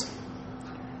ages?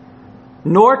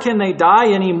 Nor can they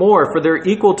die anymore, for they're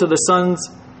equal to the sons,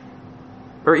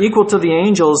 or equal to the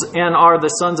angels, and are the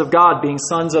sons of God, being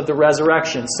sons of the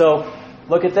resurrection. So,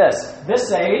 look at this.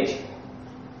 This age,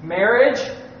 marriage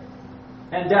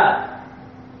and death.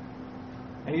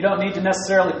 And you don't need to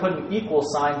necessarily put an equal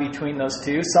sign between those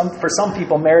two. For some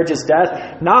people, marriage is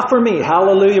death. Not for me.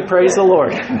 Hallelujah. Praise the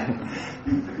Lord.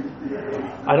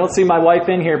 I don't see my wife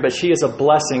in here, but she is a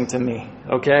blessing to me.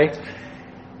 Okay?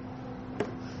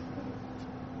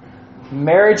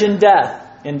 Marriage and death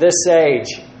in this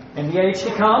age. In the age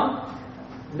to come,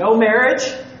 No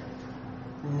marriage,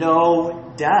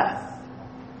 no death.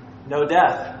 No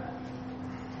death.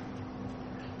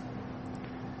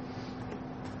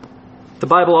 The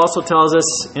Bible also tells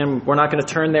us, and we're not going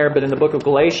to turn there, but in the book of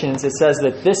Galatians, it says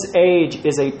that this age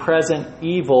is a present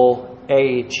evil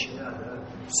age.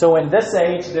 So in this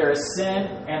age there is sin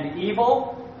and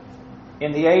evil.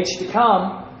 In the age to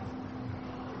come,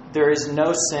 there is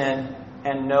no sin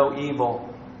and no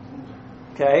evil.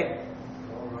 Okay?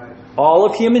 All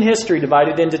of human history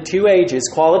divided into two ages,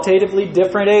 qualitatively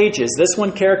different ages. This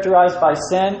one characterized by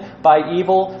sin, by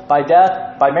evil, by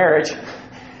death, by marriage.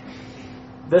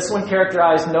 This one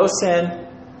characterized no sin,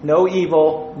 no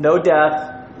evil, no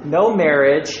death, no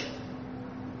marriage.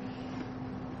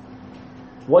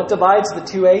 What divides the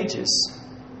two ages?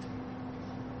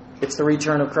 It's the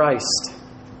return of Christ.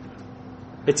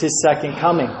 It's His second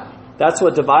coming. That's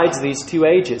what divides these two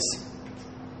ages.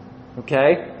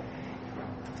 Okay?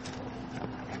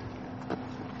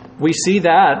 We see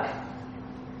that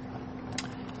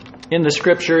in the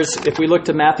Scriptures if we look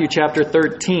to Matthew chapter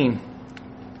 13.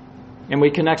 And we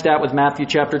connect that with Matthew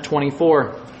chapter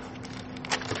 24.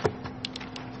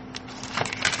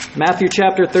 Matthew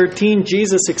chapter 13,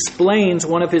 Jesus explains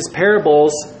one of His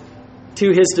parables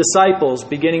to His disciples,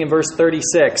 beginning in verse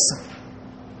 36.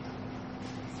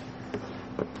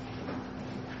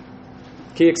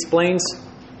 He explains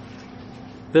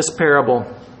this parable.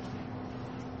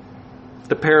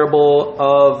 The parable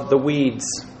of the weeds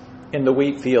in the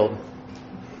wheat field.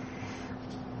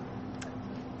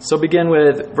 So begin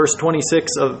with verse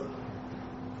 36 of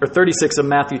 36 of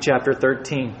Matthew chapter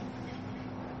 13.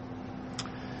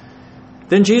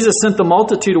 Then Jesus sent the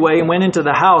multitude away and went into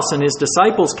the house, and His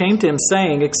disciples came to Him,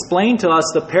 saying, "Explain to us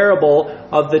the parable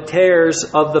of the tares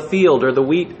of the field," or the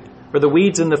wheat, or the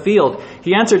weeds in the field.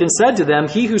 He answered and said to them,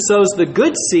 "He who sows the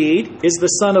good seed is the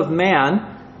Son of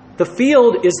Man. The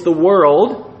field is the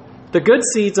world. The good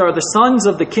seeds are the sons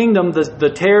of the kingdom.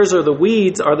 The tares or the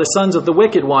weeds are the sons of the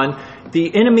wicked one.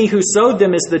 The enemy who sowed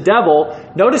them is the devil."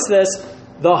 Notice this.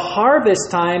 The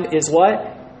harvest time is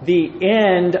what? The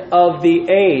end of the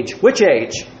age. Which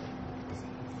age?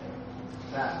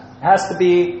 It has to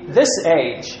be this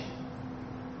age.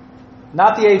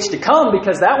 Not the age to come,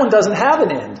 because that one doesn't have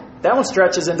an end. That one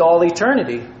stretches into all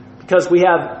eternity, because we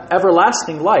have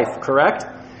everlasting life, correct?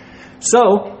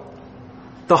 So,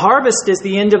 the harvest is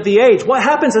the end of the age. What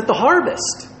happens at the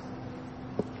harvest?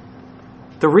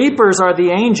 The reapers are the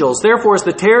angels. Therefore, as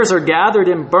the tares are gathered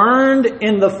and burned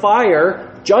in the fire,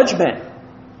 judgment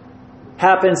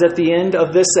happens at the end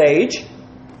of this age.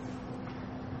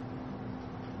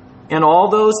 And all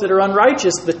those that are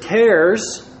unrighteous, the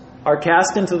tares, are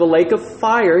cast into the lake of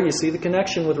fire. You see the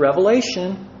connection with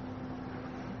Revelation.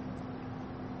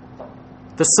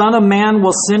 The Son of Man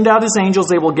will send out His angels.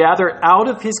 They will gather out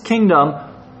of His kingdom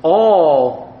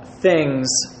all things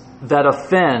that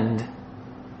offend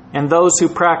and those who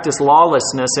practice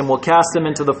lawlessness, and will cast them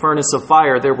into the furnace of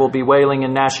fire. There will be wailing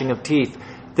and gnashing of teeth.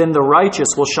 Then the righteous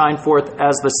will shine forth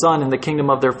as the sun in the kingdom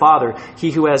of their Father.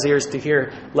 He who has ears to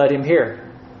hear, let him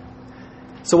hear.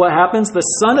 So what happens? The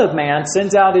Son of Man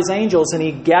sends out His angels, and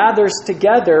He gathers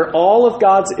together all of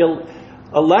God's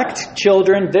elect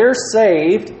children. They're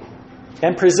saved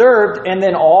and preserved, and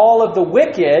then all of the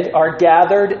wicked are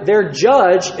gathered, they're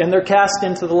judged, and they're cast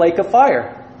into the lake of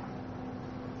fire.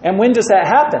 And when does that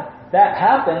happen? That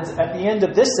happens at the end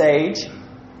of this age,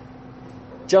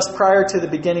 just prior to the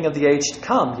beginning of the age to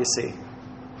come, you see.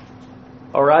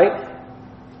 All right?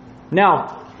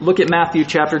 Now, look at Matthew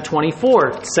chapter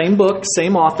 24. Same book,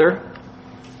 same author.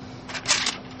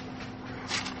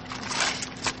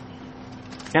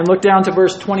 And look down to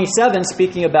verse 27,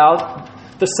 speaking about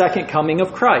the second coming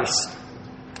of Christ.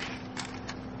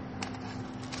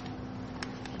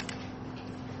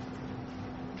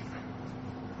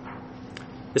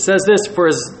 It says this, "For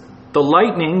as the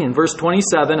lightning," in verse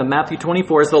 27 of Matthew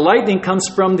 24, "as the lightning comes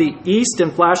from the east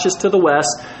and flashes to the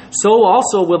west, so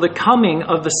also will the coming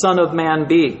of the Son of Man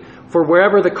be. For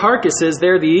wherever the carcass is,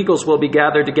 there the eagles will be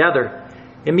gathered together.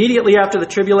 Immediately after the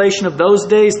tribulation of those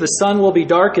days, the sun will be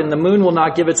darkened, the moon will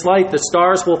not give its light, the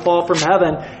stars will fall from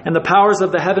heaven, and the powers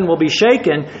of the heaven will be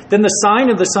shaken. Then the sign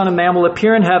of the Son of Man will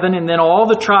appear in heaven, and then all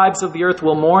the tribes of the earth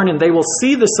will mourn, and they will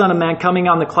see the Son of Man coming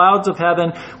on the clouds of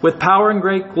heaven with power and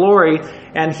great glory.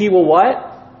 And He will"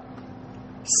 what?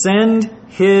 "Send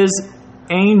His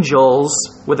angels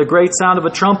with a great sound of a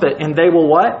trumpet, and they will"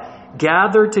 what?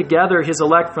 "Gather together His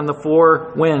elect from the four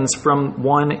winds, from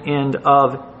one end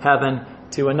of heaven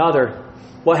to another."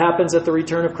 What happens at the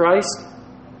return of Christ?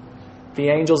 The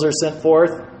angels are sent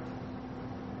forth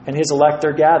and His elect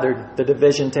are gathered. The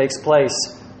division takes place.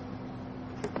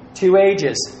 Two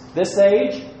ages. This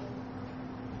age,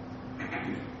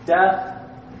 death,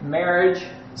 marriage,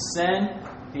 sin.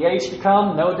 The age to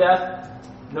come, no death,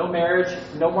 no marriage,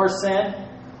 no more sin.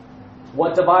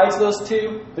 What divides those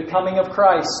two? The coming of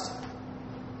Christ.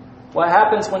 What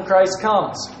happens when Christ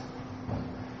comes?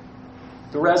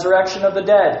 The resurrection of the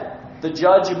dead, the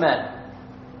judgment,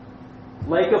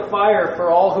 lake of fire for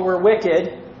all who are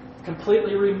wicked,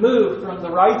 completely removed from the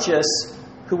righteous,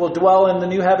 who will dwell in the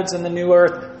new heavens and the new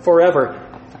earth forever.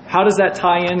 How does that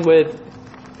tie in with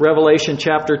Revelation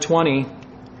chapter 20?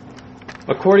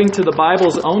 According to the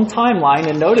Bible's own timeline,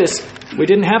 and notice we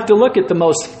didn't have to look at the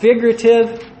most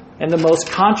figurative and the most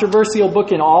controversial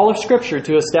book in all of Scripture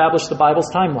to establish the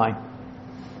Bible's timeline.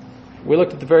 We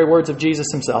looked at the very words of Jesus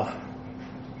himself.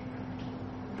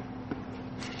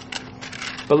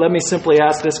 But let me simply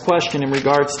ask this question in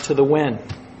regards to the when.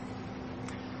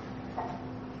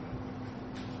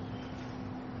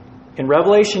 In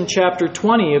Revelation chapter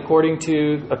 20, according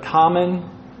to a common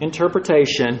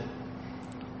interpretation,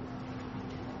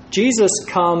 Jesus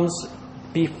comes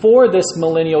before this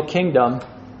millennial kingdom,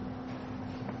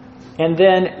 and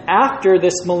then after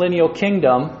this millennial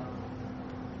kingdom,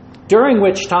 during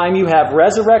which time you have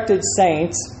resurrected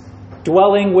saints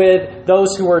dwelling with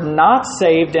those who are not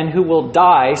saved and who will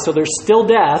die. So there's still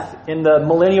death in the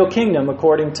millennial kingdom,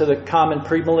 according to the common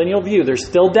premillennial view. There's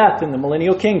still death in the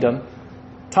millennial kingdom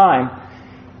time.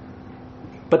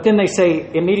 But then they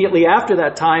say immediately after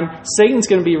that time, Satan's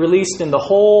going to be released in the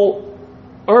whole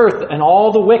earth, and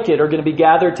all the wicked are going to be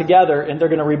gathered together, and they're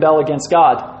going to rebel against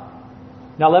God.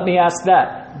 Now let me ask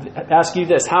you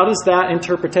this. How does that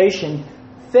interpretation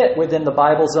fit within the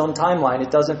Bible's own timeline?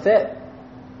 It doesn't fit.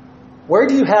 Where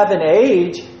do you have an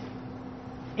age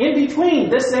in between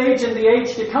this age and the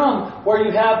age to come, where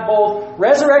you have both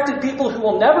resurrected people who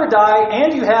will never die,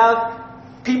 and you have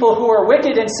people who are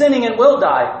wicked and sinning and will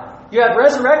die? You have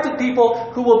resurrected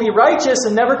people who will be righteous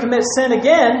and never commit sin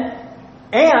again,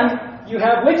 and you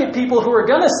have wicked people who are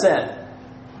going to sin.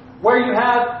 Where you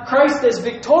have Christ as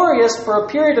victorious for a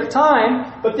period of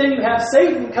time, but then you have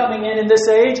Satan coming in this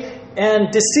age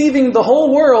and deceiving the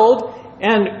whole world,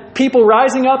 and people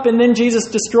rising up, and then Jesus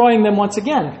destroying them once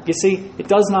again. You see, it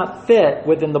does not fit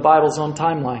within the Bible's own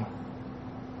timeline.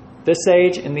 This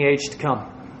age and the age to come.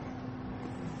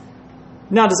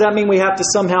 Now, does that mean we have to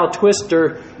somehow twist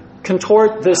or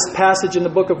contort this passage in the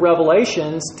book of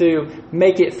Revelations to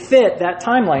make it fit that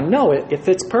timeline? No, it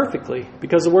fits perfectly,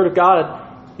 because the Word of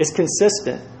God is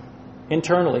consistent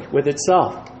internally with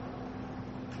itself.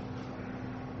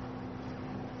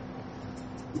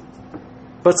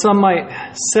 But some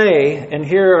might say, and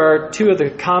here are two of the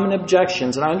common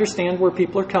objections, and I understand where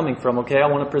people are coming from, okay? I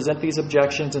want to present these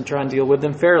objections and try and deal with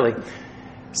them fairly.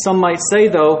 Some might say,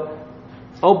 though,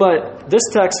 oh, but this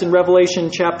text in Revelation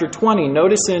chapter 20,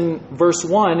 notice in verse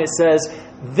 1, it says,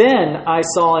 "Then I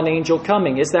saw an angel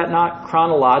coming." Is that not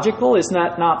chronological? Isn't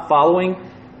that not following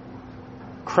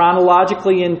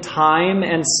chronologically in time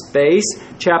and space?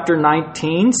 Chapter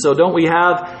 19. So don't we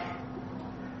have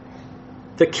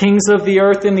the kings of the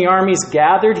earth and the armies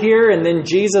gathered here, and then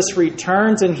Jesus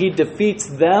returns and he defeats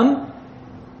them,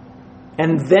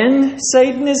 and then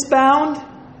Satan is bound,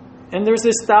 and there's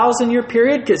this 1,000-year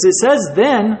period? Because it says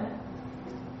then.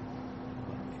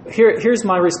 Here's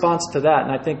my response to that,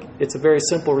 and I think it's a very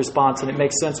simple response, and it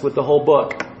makes sense with the whole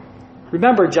book.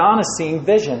 Remember, John is seeing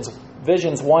visions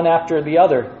one after the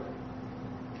other.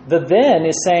 The then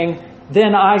is saying,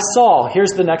 "Then I saw."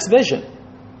 Here's the next vision.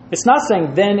 It's not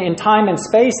saying then in time and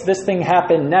space this thing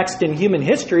happened next in human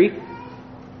history.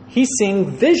 He's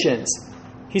seeing visions.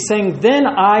 He's saying, "Then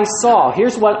I saw."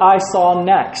 Here's what I saw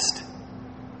next.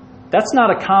 That's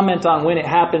not a comment on when it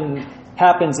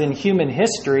happens in human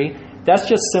history. That's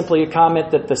just simply a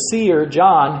comment that the seer,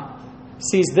 John,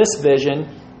 sees this vision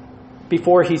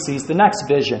before he sees the next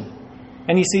vision.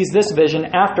 And he sees this vision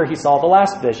after he saw the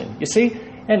last vision. You see?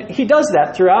 And he does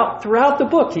that throughout the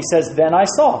book. He says, "Then I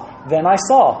saw, then I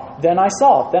saw, then I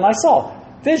saw, then I saw."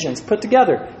 Visions put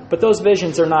together. But those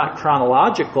visions are not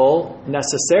chronological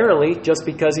necessarily, just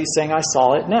because he's saying, "I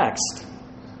saw it next."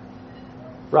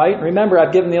 Right? Remember,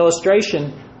 I've given the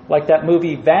illustration like that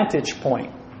movie Vantage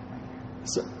Point.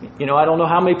 So, I don't know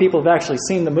how many people have actually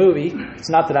seen the movie.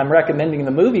 It's not that I'm recommending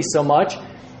the movie so much,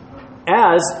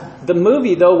 as the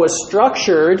movie, though, was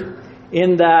structured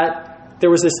in that there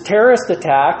was this terrorist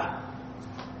attack,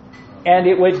 and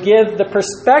it would give the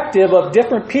perspective of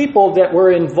different people that were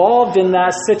involved in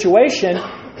that situation,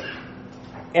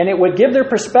 and it would give their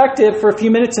perspective for a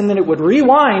few minutes, and then it would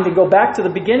rewind and go back to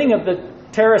the beginning of the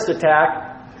terrorist attack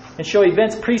and show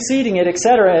events preceding it,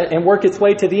 etc., and work its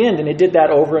way to the end. And it did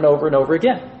that over and over and over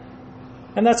again.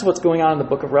 And that's what's going on in the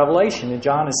book of Revelation. And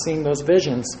John is seeing those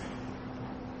visions.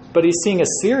 But he's seeing a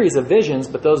series of visions,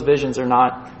 but those visions are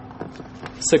not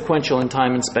sequential in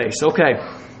time and space. Okay.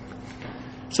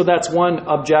 So that's one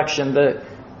objection.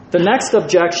 The next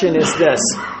objection is this.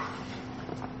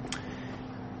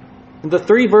 The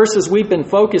 3 verses we've been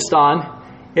focused on,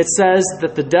 it says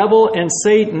that the devil and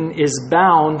Satan is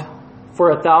bound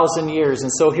for 1,000 years.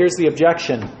 And so here's the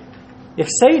objection. If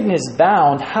Satan is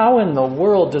bound, how in the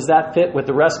world does that fit with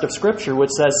the rest of Scripture, which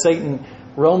says Satan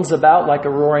roams about like a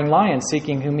roaring lion,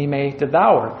 seeking whom he may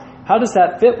devour? How does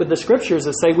that fit with the Scriptures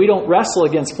that say we don't wrestle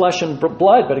against flesh and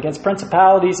blood, but against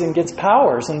principalities and against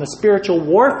powers and the spiritual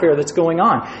warfare that's going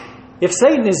on? If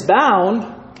Satan is bound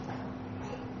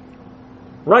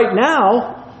right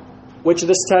now, which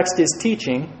this text is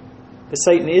teaching, that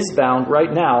Satan is bound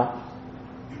right now,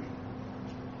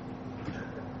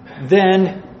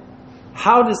 then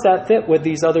how does that fit with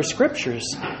these other Scriptures?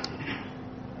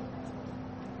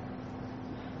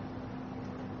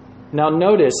 Now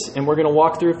notice, and we're going to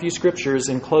walk through a few Scriptures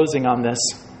in closing on this.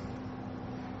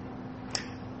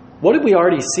 What did we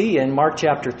already see in Mark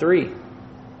chapter 3?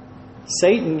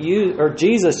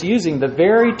 Jesus using the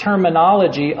very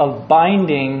terminology of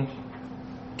binding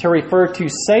to refer to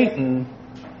Satan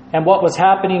and what was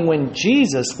happening when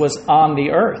Jesus was on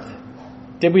the earth.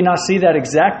 Did we not see that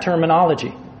exact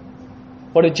terminology?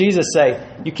 What did Jesus say?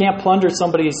 You can't plunder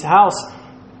somebody's house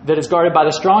that is guarded by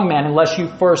the strong man unless you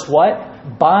first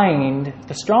what? Bind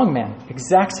the strong man.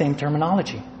 Exact same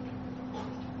terminology.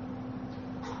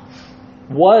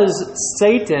 Was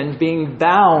Satan being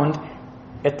bound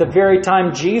at the very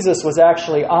time Jesus was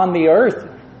actually on the earth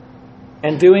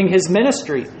and doing his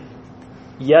ministry?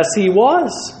 Yes, he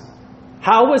was.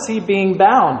 How was he being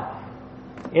bound?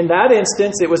 In that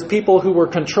instance, it was people who were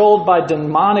controlled by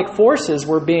demonic forces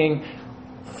were being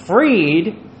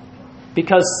freed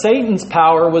because Satan's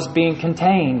power was being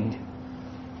contained.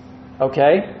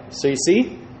 Okay? So you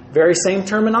see, very same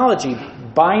terminology.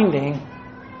 Binding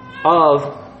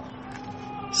of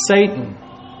Satan.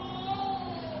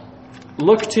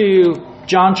 Look to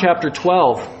John chapter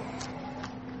 12.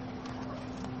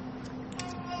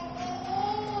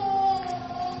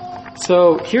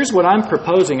 So here's what I'm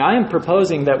proposing. I am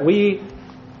proposing that we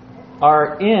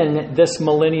are in this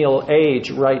millennial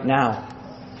age right now.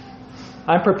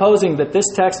 I'm proposing that this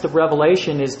text of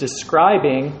Revelation is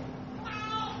describing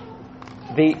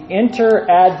the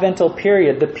inter-advental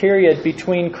period, the period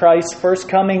between Christ's first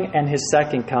coming and his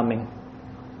second coming.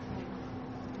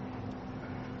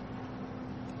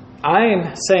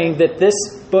 I'm saying that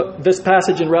this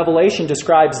passage in Revelation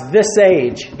describes this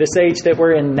age that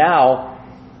we're in now.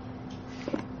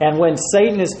 And when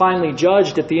Satan is finally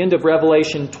judged at the end of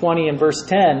Revelation 20 and verse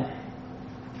 10,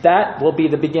 that will be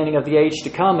the beginning of the age to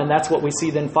come. And that's what we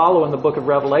see then follow in the book of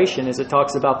Revelation, as it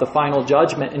talks about the final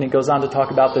judgment, and it goes on to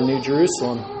talk about the New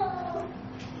Jerusalem.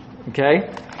 Okay?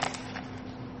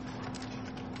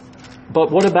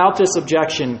 But what about this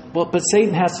objection? Well, but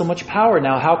Satan has so much power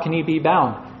now. How can he be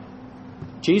bound?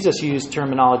 Jesus used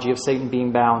terminology of Satan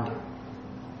being bound.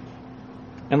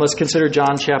 And let's consider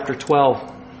John chapter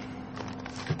 12.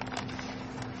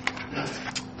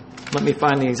 Let me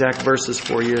find the exact verses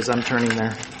for you as I'm turning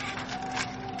there.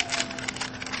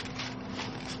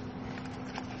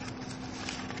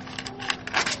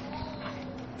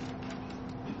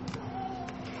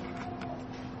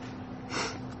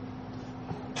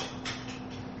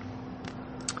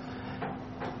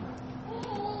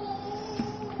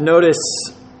 Notice,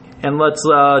 and let's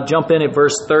jump in at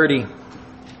verse 30.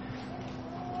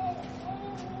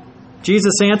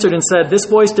 Jesus answered and said, "This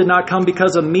voice did not come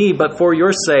because of me, but for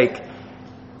your sake.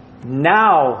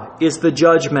 Now is the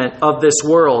judgment of this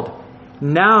world.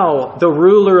 Now the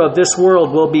ruler of this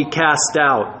world will be cast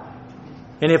out.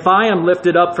 And if I am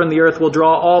lifted up from the earth, will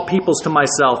draw all peoples to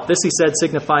myself." This he said,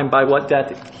 signifying by what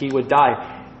death he would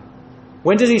die.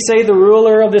 When does he say the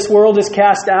ruler of this world is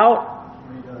cast out?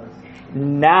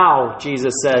 Now,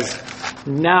 Jesus says.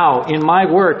 Now, in my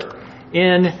work,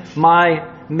 in my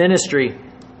ministry.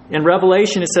 In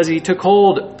Revelation, it says he took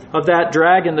hold of that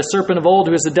dragon, the serpent of old,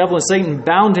 who is the devil and Satan,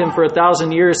 bound him for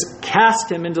 1,000 years, cast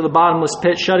him into the bottomless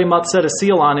pit, shut him up, set a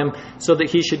seal on him, so that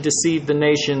he should deceive the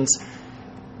nations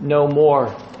no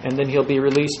more. And then he'll be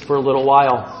released for a little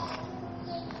while.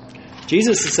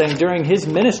 Jesus is saying during his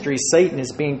ministry, Satan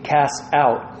is being cast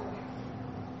out.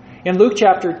 In Luke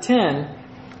chapter 10,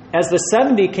 as the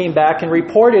 70 came back and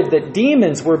reported that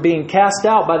demons were being cast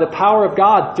out by the power of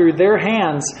God through their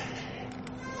hands,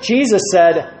 Jesus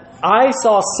said, "I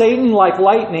saw Satan like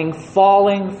lightning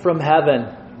falling from heaven."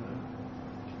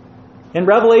 In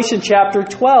Revelation chapter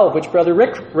 12, which Brother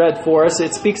Rick read for us,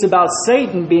 it speaks about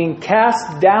Satan being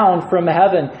cast down from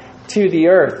heaven to the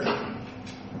earth.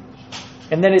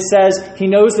 And then it says he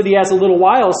knows that he has a little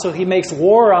while, so he makes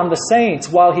war on the saints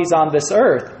while he's on this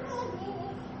earth.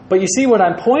 But you see, what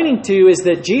I'm pointing to is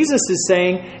that Jesus is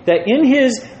saying that in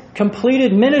his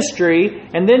completed ministry,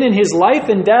 and then in his life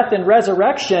and death and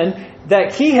resurrection,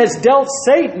 that he has dealt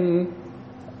Satan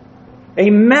a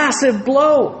massive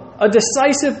blow, a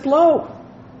decisive blow.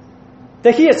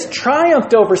 That he has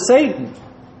triumphed over Satan.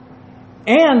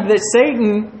 And that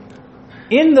Satan,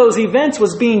 in those events,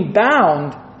 was being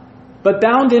bound. But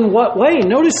bound in what way?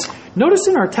 Notice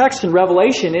in our text in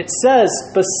Revelation, it says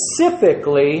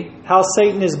specifically how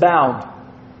Satan is bound.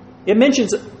 It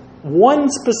mentions one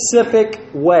specific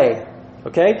way.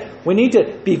 Okay? We need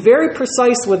to be very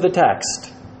precise with the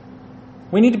text.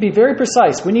 We need to be very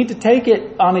precise. We need to take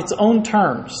it on its own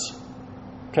terms.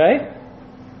 Okay?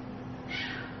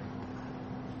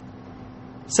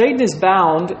 Satan is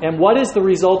bound, and what is the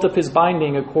result of his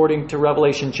binding according to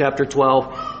Revelation chapter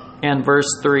 12 and verse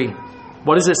 3?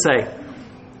 What does it say?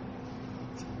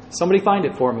 Somebody find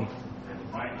it for me.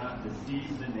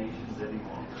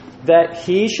 That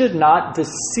he should not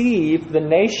deceive the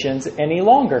nations any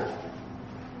longer.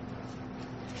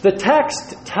 The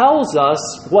text tells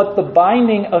us what the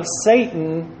binding of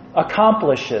Satan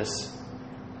accomplishes.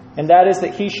 And that is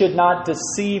that he should not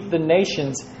deceive the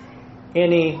nations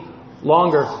any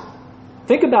longer.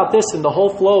 Think about this in the whole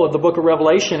flow of the book of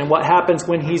Revelation and what happens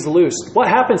when he's loosed. What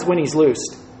happens when he's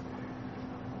loosed?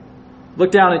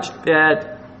 Look down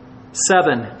at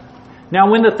 7. Now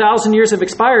when the 1,000 years have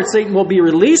expired, Satan will be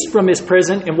released from his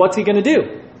prison, and what's he going to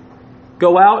do?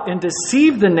 Go out and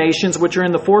deceive the nations which are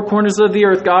in the four corners of the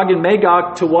earth, Gog and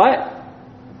Magog, to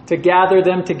what? To gather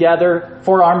them together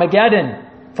for Armageddon,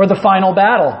 for the final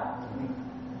battle.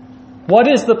 What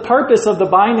is the purpose of the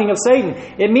binding of Satan?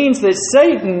 It means that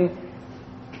Satan,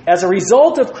 as a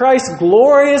result of Christ's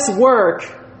glorious work,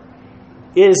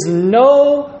 is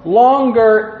no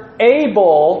longer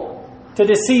able to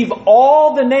deceive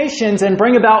all the nations and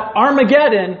bring about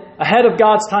Armageddon ahead of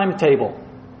God's timetable.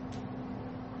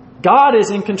 God is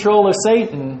in control of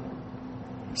Satan.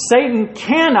 Satan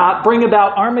cannot bring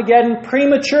about Armageddon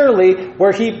prematurely,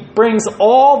 where he brings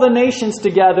all the nations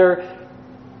together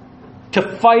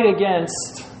to fight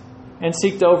against and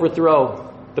seek to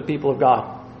overthrow the people of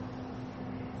God.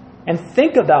 And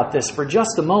think about this for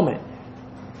just a moment.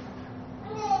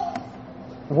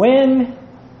 When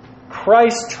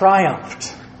Christ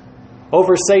triumphed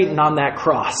over Satan on that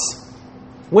cross,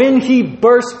 when he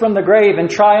burst from the grave and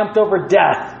triumphed over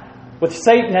death, with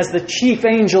Satan as the chief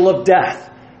angel of death,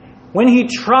 when he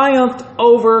triumphed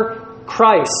over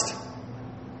Christ,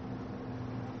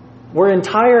 were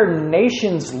entire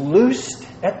nations loosed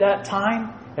at that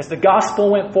time as the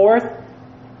gospel went forth?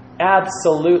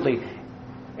 Absolutely.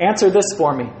 Answer this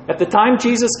for me. At the time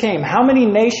Jesus came, how many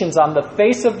nations on the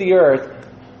face of the earth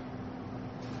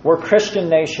were Christian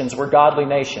nations, were godly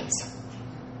nations?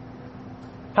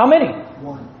 How many?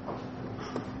 One.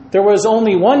 There was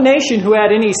only one nation who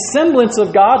had any semblance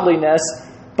of godliness,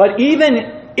 but even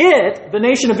it, the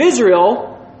nation of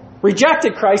Israel,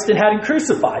 rejected Christ and had him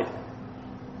crucified.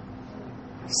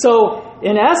 So,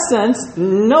 in essence,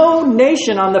 no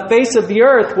nation on the face of the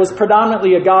earth was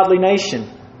predominantly a godly nation.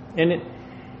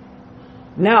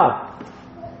 Now,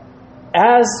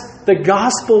 as the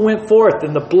gospel went forth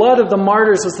and the blood of the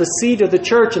martyrs was the seed of the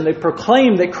church and they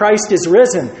proclaimed that Christ is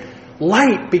risen,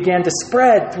 light began to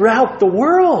spread throughout the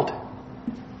world.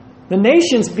 The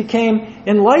nations became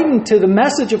enlightened to the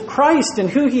message of Christ and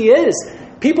who He is.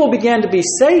 People began to be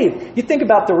saved. You think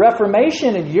about the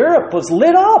Reformation in Europe was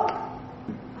lit up.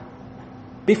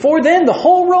 Before then, the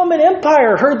whole Roman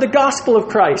Empire heard the gospel of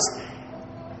Christ.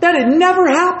 That had never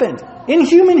happened in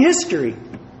human history,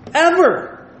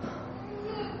 ever.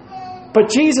 But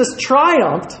Jesus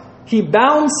triumphed. He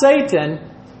bound Satan,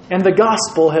 and the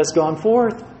gospel has gone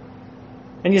forth.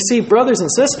 And you see, brothers and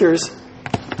sisters,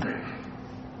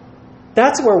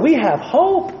 that's where we have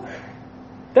hope.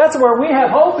 That's where we have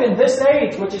hope in this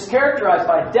age, which is characterized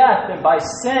by death and by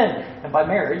sin and by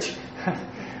marriage.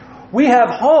 We have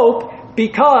hope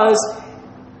because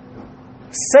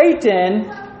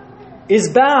Satan is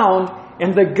bound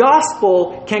and the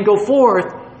gospel can go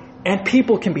forth and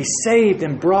people can be saved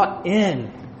and brought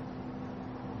in.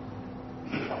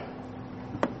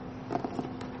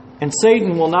 And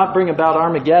Satan will not bring about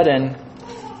Armageddon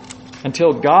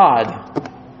until God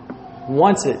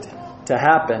wants it to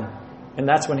happen. And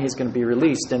that's when he's going to be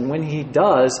released. And when he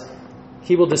does,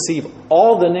 he will deceive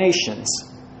all the nations.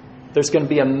 There's going to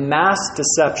be a mass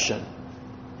deception.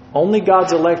 Only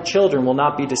God's elect children will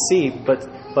not be deceived,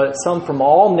 but some from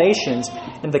all nations.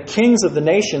 And the kings of the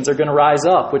nations are going to rise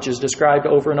up, which is described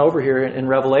over and over here in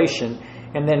Revelation.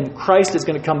 And then Christ is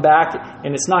going to come back,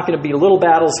 and it's not going to be little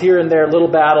battles here and there,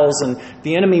 little battles, and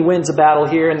the enemy wins a battle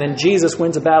here, and then Jesus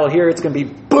wins a battle here. It's going to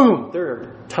be boom!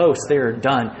 They're toast. They're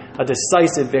done. A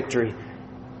decisive victory.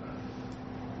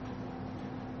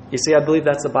 You see, I believe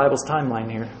that's the Bible's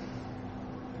timeline here.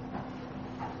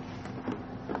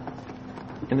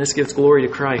 And this gives glory to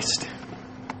Christ.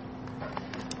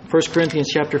 1 Corinthians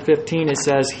chapter 15, it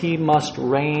says, He must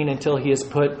reign until He has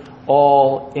put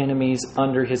all enemies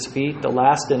under His feet. The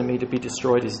last enemy to be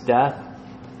destroyed is death.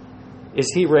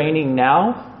 Is He reigning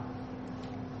now?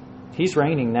 He's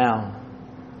reigning now.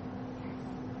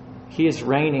 He is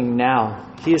reigning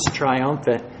now. He is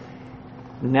triumphant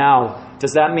now.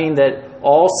 Does that mean that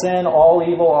all sin, all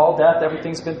evil, all death,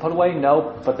 everything's been put away?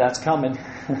 No, but that's coming.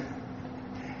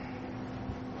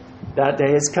 That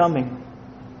day is coming.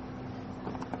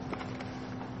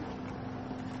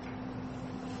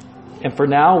 And for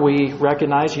now, we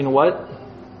recognize, you know what?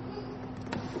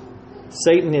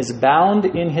 Satan is bound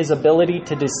in his ability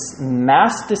to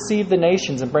mass deceive the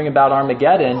nations and bring about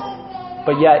Armageddon,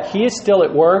 but yet he is still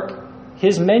at work.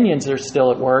 His minions are still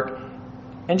at work.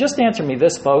 And just answer me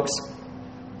this, folks.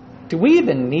 Do we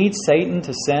even need Satan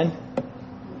to sin?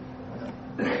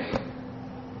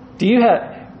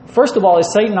 First of all,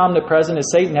 is Satan omnipresent?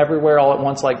 Is Satan everywhere all at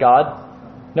once like God?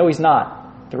 No, he's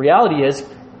not. The reality is,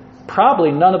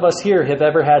 probably none of us here have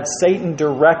ever had Satan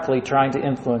directly trying to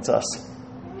influence us.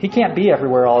 He can't be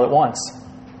everywhere all at once.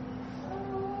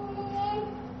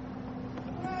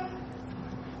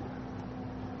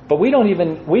 But we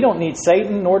don't need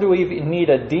Satan, nor do we even need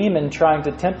a demon trying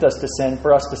to tempt us to sin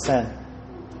for us to sin.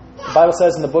 The Bible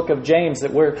says in the book of James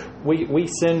that we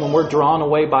sin when we're drawn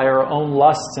away by our own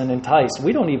lusts and enticed.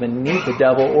 We don't even need the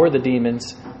devil or the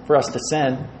demons for us to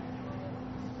sin.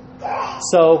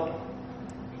 So,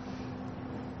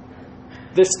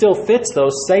 this still fits though.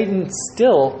 Satan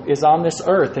still is on this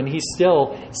earth and he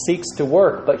still seeks to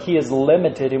work, but he is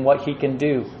limited in what he can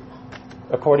do,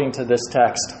 according to this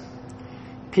text.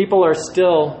 People are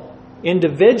still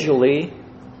individually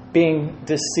being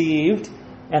deceived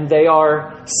and they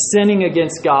are sinning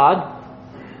against God,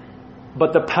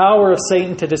 but the power of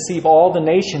Satan to deceive all the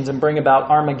nations and bring about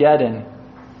Armageddon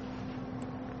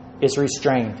is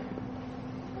restrained.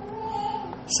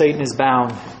 Satan is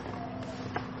bound.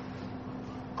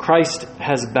 Christ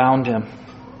has bound him.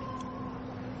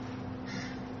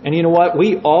 And you know what?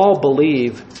 We all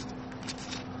believe,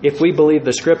 if we believe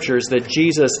the Scriptures, that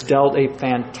Jesus dealt a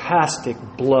fantastic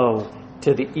blow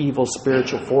to the evil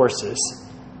spiritual forces.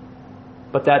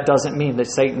 But that doesn't mean that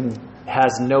Satan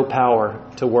has no power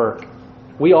to work.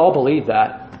 We all believe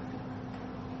that.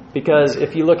 Because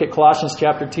if you look at Colossians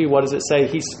chapter 2, what does it say?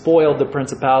 He spoiled the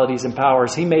principalities and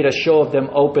powers. He made a show of them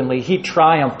openly. He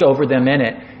triumphed over them in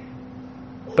it.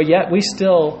 But yet we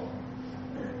still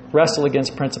wrestle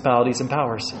against principalities and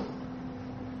powers.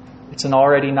 It's an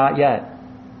already not yet.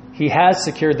 He has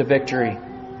secured the victory.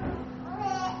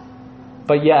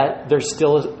 But yet there's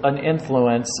still an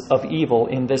influence of evil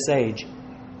in this age,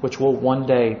 which will one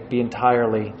day be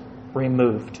entirely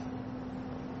removed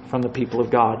from the people of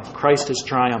God. Christ has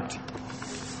triumphed.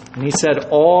 And he said,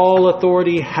 all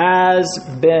authority has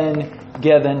been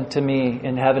given to me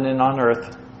in heaven and on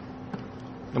earth.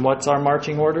 And what's our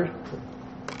marching order?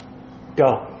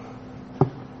 Go.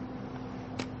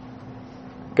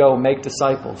 Go, make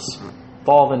disciples of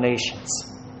all the nations.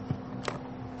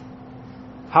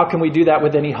 How can we do that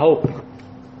with any hope?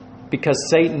 Because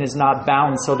Satan is not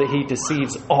bound so that he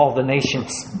deceives all the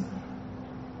nations.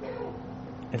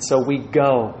 And so we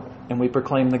go and we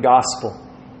proclaim the gospel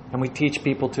and we teach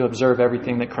people to observe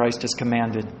everything that Christ has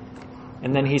commanded.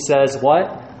 And then he says,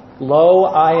 what? Lo,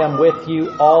 I am with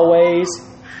you always,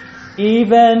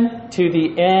 even to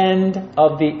the end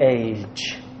of the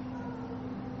age.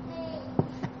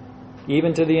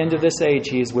 Even to the end of this age,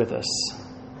 he is with us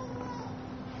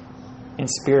in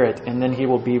spirit, and then he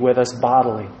will be with us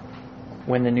bodily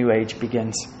when the new age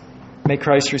begins. May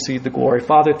Christ receive the glory.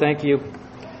 Father, thank you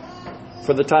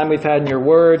for the time we've had in your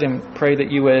word, and pray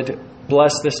that you would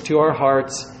bless this to our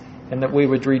hearts and that we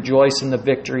would rejoice in the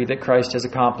victory that Christ has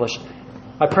accomplished.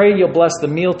 I pray you'll bless the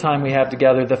mealtime we have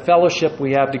together, the fellowship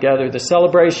we have together, the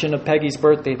celebration of Peggy's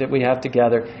birthday that we have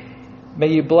together. May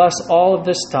you bless all of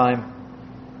this time.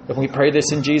 And we pray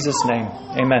this in Jesus' name.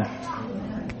 Amen.